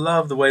just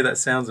love the way that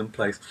sounds in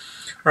place.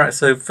 Alright,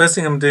 so first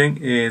thing I'm doing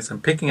is I'm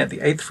picking at the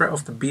 8th fret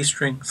of the B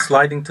string,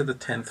 sliding to the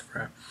 10th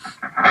fret.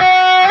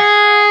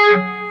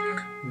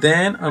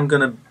 Then I'm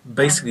going to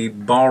basically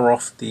bar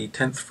off the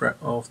 10th fret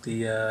of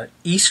the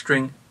E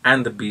string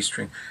and the B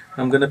string.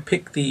 I'm going to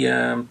pick the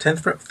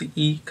 10th fret of the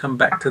E, come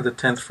back to the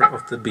 10th fret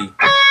of the B.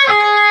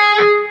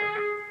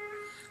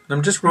 And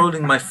I'm just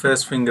rolling my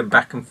first finger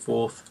back and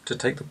forth to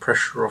take the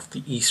pressure off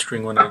the E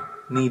string when I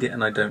need it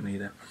and I don't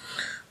need it.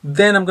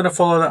 Then I'm going to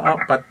follow that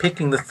up by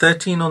picking the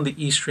 13 on the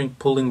E string,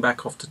 pulling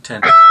back off to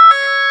 10.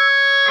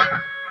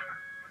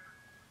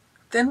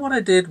 Then what I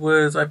did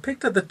was I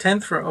picked up the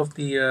 10th fret of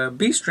the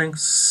B string,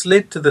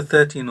 slid to the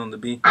 13 on the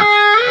B.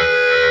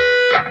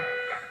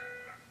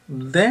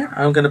 Then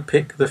I'm going to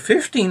pick the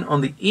 15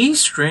 on the E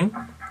string,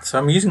 so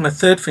I'm using my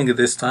third finger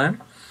this time,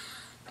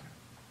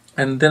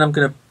 and then I'm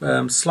going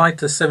to slide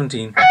to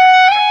 17.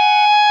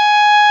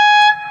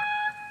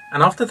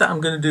 And after that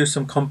I'm going to do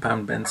some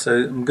compound bends, so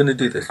I'm going to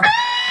do this.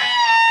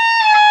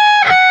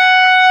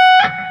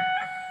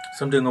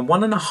 So I'm doing a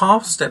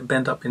 1.5 step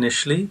bend up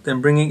initially, then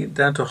bringing it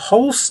down to a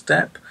whole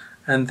step,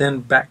 and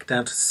then back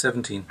down to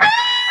 17.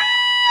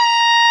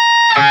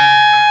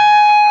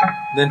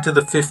 Then to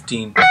the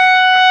 15.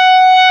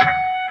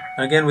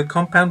 Again with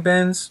compound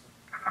bends,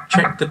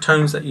 check the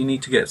tones that you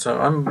need to get.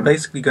 So I'm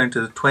basically going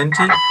to the 20,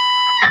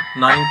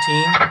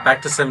 19,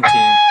 back to 17.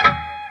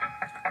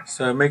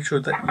 So make sure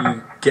that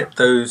you get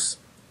those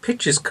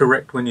pitches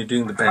correct when you're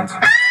doing the bends.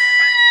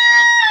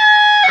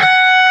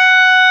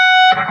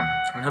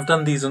 I've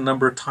done these a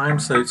number of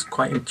times, so it's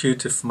quite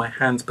intuitive for my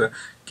hands, but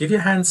give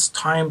your hands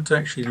time to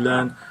actually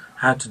learn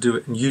how to do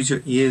it, and use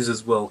your ears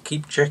as well.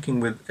 Keep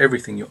checking with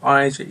everything, your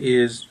eyes, your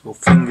ears, your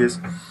fingers.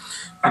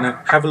 You know,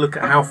 have a look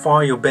at how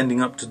far you're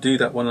bending up to do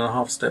that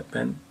 1.5 step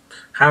bend.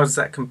 How does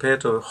that compare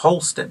to a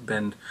whole step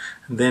bend?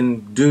 And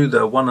then do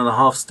the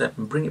 1.5 step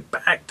and bring it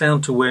back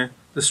down to where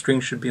the string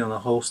should be on a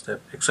whole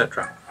step,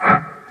 etc.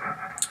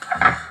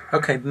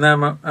 Okay,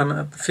 now I'm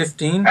at the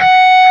 15.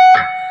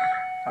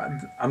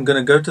 I'm going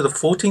to go to the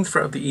 14th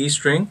fret of the E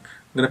string.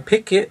 I'm going to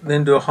pick it,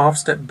 then do a half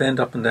step bend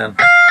up and down.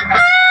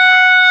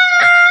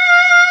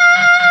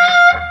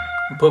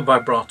 And put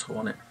vibrato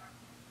on it.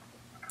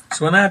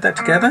 So when I add that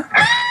together,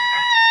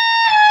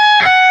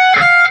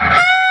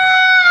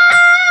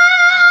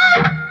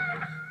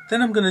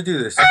 then I'm going to do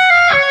this.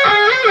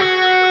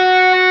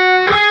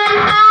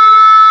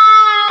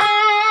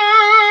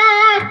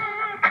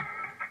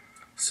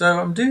 So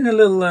I'm doing a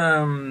little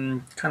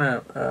kind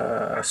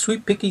of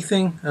sweep picky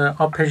thing,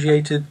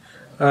 arpeggiated.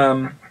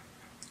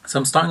 So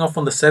I'm starting off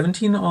on the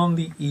 17 on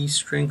the E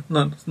string,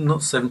 no,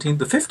 not 17,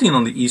 the 15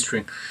 on the E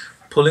string,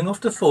 pulling off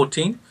to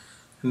 14,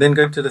 and then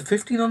going to the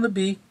 15 on the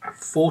B,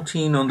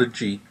 14 on the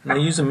G. And I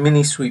use a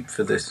mini sweep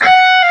for this.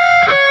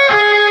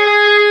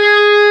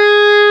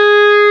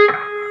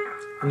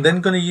 I'm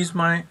then going to use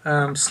my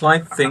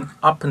slide thing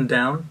up and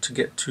down to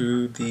get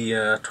to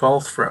the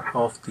 12th fret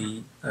of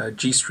the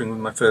G string with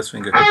my first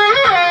finger.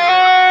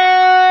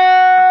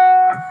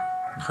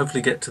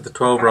 Hopefully get to the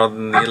 12 rather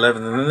than the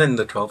 11 and then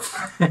the 12.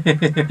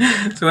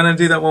 So when I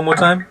do that one more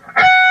time,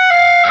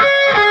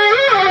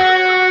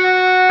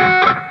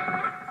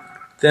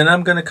 then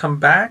I'm going to come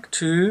back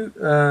to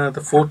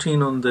the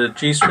 14 on the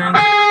G string,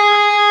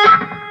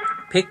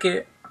 pick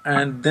it,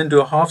 and then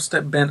do a half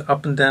step bend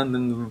up and down,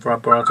 then the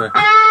vibrato.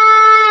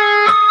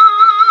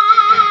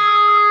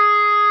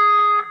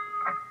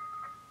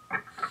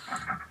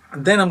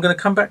 Then I'm going to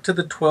come back to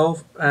the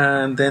 12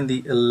 and then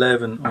the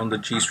 11 on the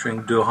G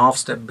string, do a half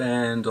step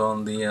bend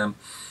on the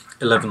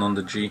 11 on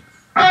the G.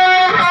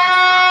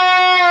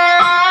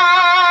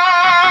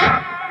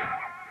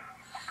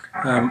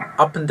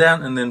 Up and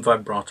down and then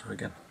vibrato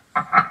again.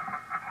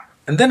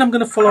 And then I'm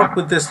going to follow up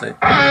with this.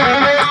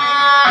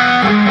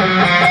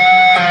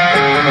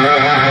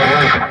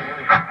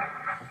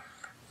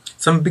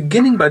 So I'm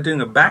beginning by doing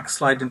a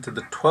backslide into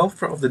the 12th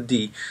fret of the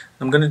D.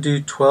 I'm going to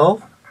do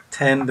 12,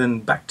 10,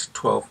 then back to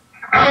 12.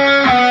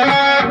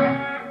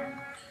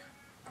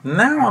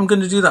 Now I'm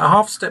going to do that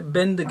half step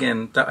bend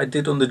again that I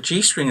did on the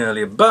G string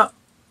earlier, but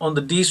on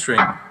the D string.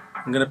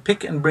 I'm going to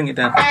pick it and bring it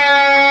down,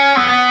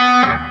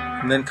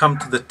 and then come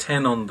to the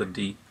 10 on the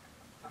D.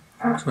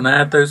 So when I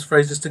add those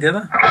phrases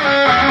together,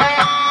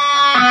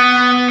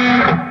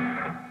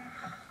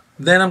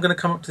 then I'm going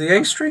to come up to the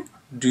A string,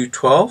 do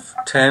 12,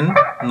 10,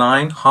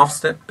 9, half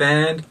step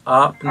bend,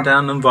 up and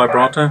down and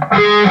vibrato.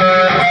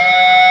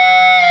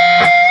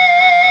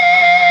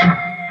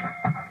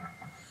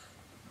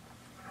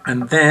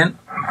 And then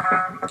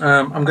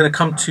I'm going to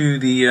come to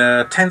the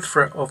 10th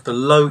fret of the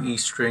low E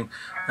string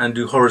and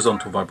do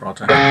horizontal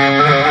vibrato.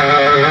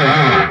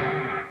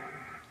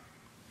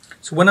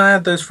 So when I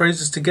add those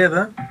phrases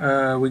together,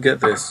 we get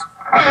this.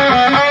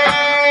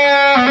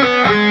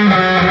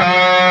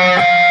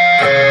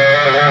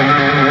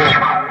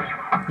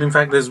 In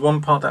fact, there's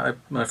one part that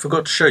I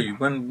forgot to show you.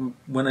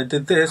 When I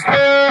did this,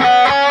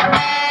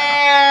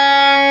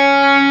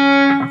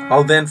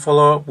 I'll then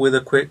follow up with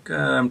a quick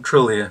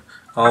trill here.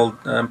 I'll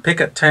pick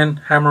at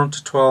 10, hammer on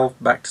to 12,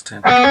 back to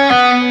 10.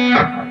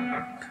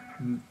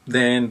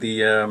 Then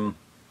the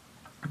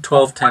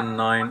 12, 10,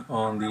 9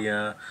 on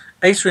the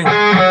A string,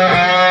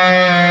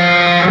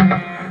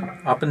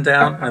 up and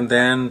down, and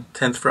then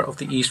 10th fret of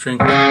the E string,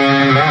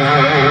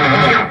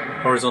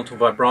 horizontal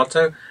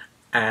vibrato,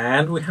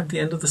 and we have the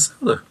end of the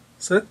solo.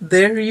 So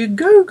there you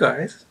go,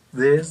 guys.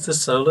 There's the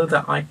solo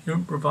that I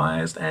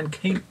improvised and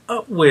came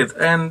up with,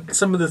 and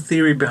some of the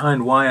theory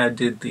behind why I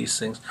did these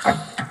things.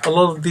 A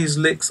lot of these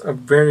licks are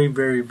very,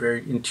 very,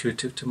 very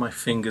intuitive to my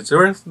fingers.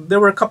 There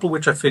were a couple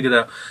which I figured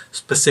out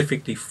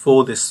specifically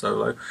for this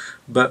solo,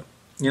 but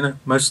you know,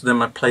 most of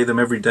them I play them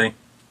every day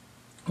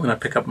when I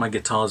pick up my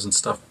guitars and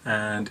stuff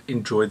and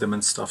enjoy them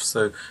and stuff,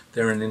 so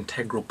they're an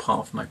integral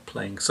part of my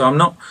playing. So I'm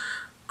not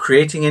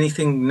creating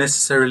anything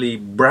necessarily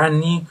brand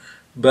new,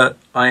 but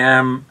I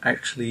am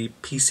actually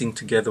piecing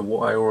together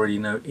what I already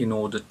know in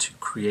order to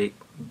create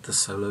the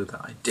solo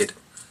that I did.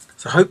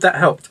 So I hope that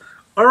helped.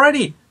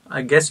 Alrighty,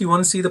 I guess you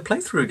want to see the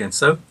playthrough again,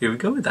 so here we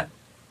go with that.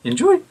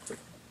 Enjoy!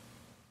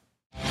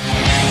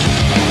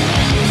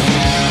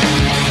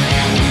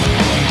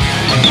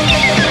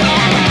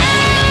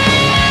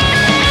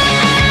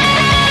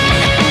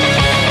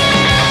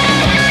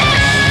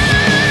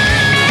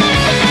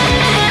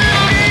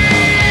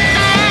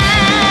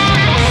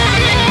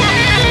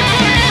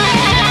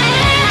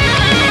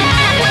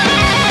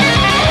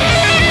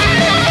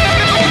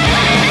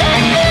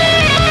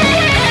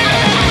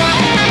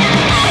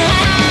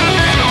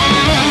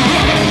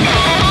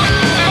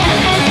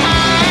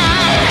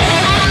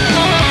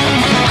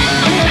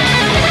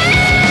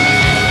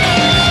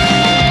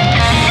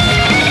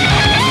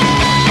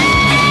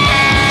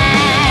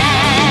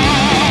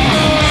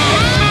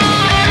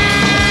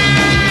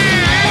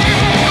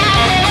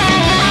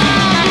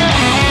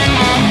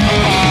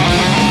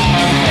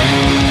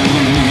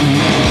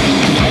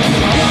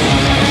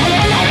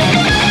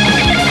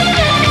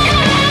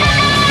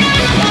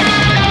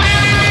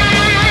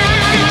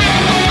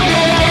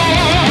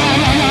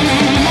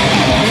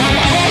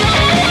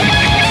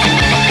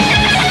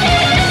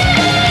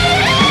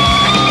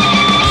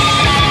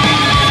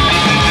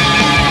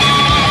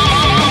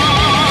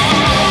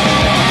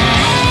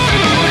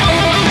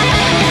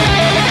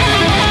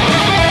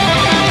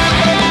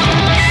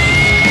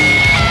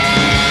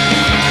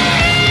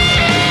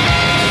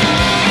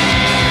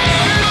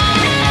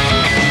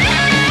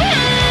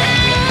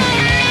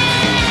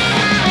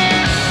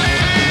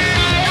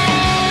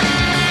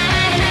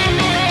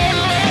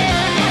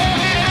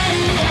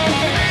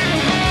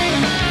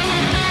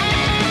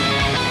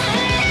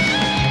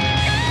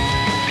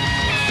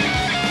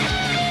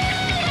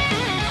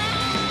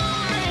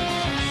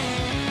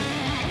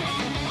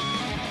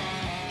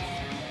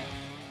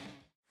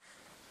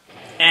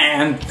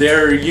 And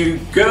there you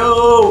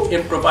go!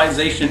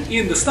 Improvisation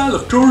in the style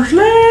of George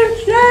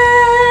Lynch!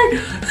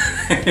 Yay!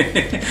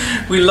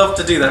 We love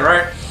to do that,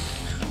 right?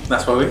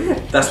 That's why we're here.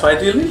 That's why I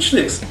do Lynch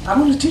licks. I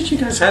want to teach you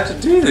guys how to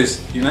do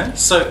this, you know?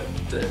 So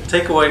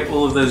take away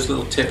all of those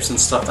little tips and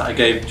stuff that I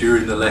gave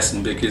during the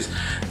lesson, because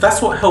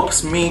that's what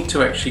helps me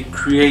to actually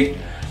create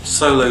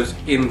solos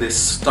in this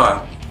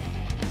style.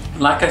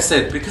 Like I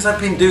said, because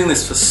I've been doing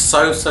this for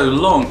so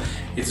long,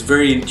 it's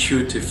very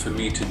intuitive for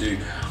me to do.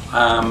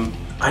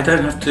 I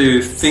don't have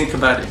to think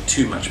about it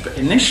too much, but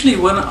initially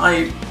when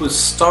I was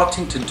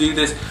starting to do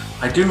this,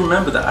 I do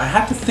remember that I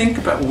had to think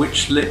about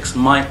which licks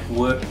might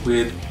work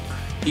with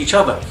each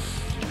other.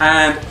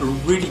 And a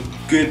really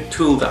good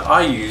tool that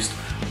I used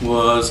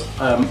was,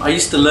 I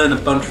used to learn a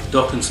bunch of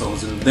Dokken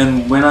songs, and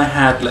then when I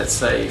had, let's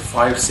say,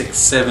 5, 6,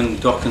 7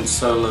 Dokken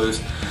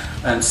solos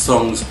and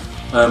songs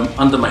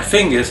under my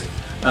fingers,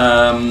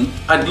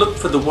 I'd look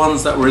for the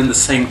ones that were in the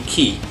same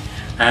key,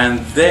 and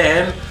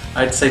then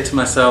I'd say to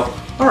myself,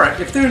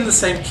 alright, if they're in the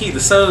same key, the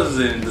solos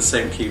are in the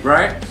same key,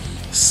 right?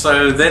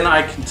 So then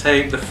I can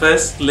take the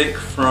first lick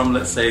from,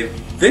 let's say,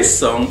 this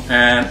song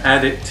and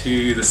add it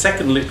to the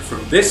second lick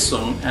from this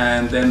song,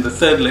 and then the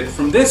third lick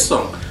from this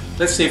song.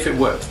 Let's see if it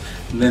works.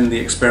 And then the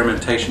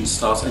experimentation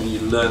starts and you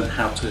learn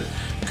how to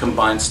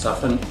combine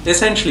stuff and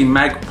essentially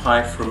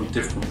magpie from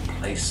different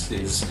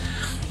places.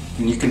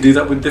 And you can do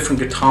that with different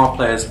guitar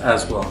players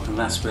as well, and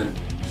that's when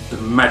the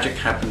magic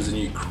happens and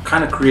you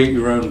kind of create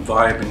your own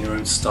vibe and your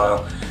own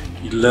style.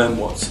 You learn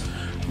what's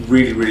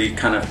really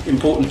kind of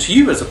important to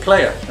you as a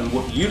player and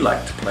what you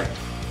like to play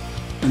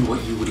and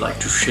what you would like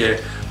to share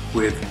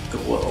with the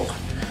world.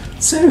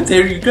 So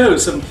there you go,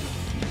 some,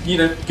 you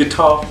know,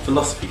 guitar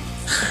philosophy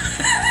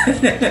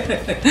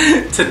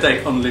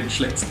today on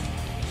Lynch Licks.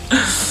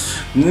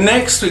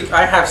 Next week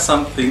I have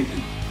something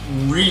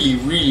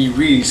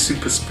really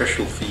super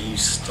special for you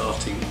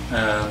starting,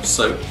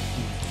 so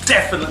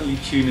definitely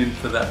tune in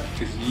for that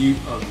because you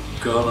are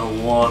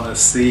gonna wanna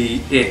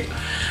see it.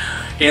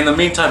 In the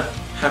meantime,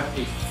 have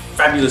a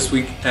fabulous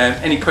week, and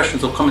any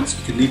questions or comments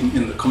you can leave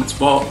them in the comments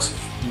box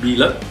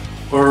below,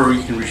 or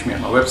you can reach me at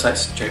my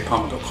websites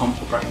jpalmer.com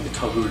or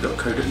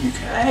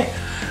brightonguitarguru.co.uk,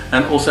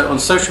 and also on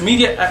social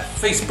media at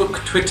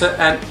Facebook, Twitter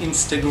and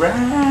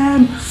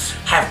Instagram.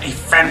 Have a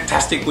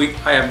fantastic week.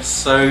 I am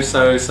so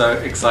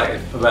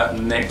excited about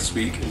next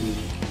week, and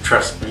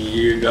trust me,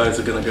 you guys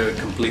are going to go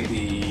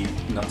completely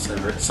nuts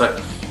over it.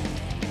 So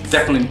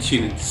definitely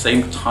tune in,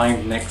 same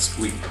time next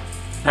week.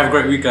 Have a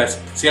great week,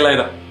 guys. See you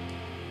later.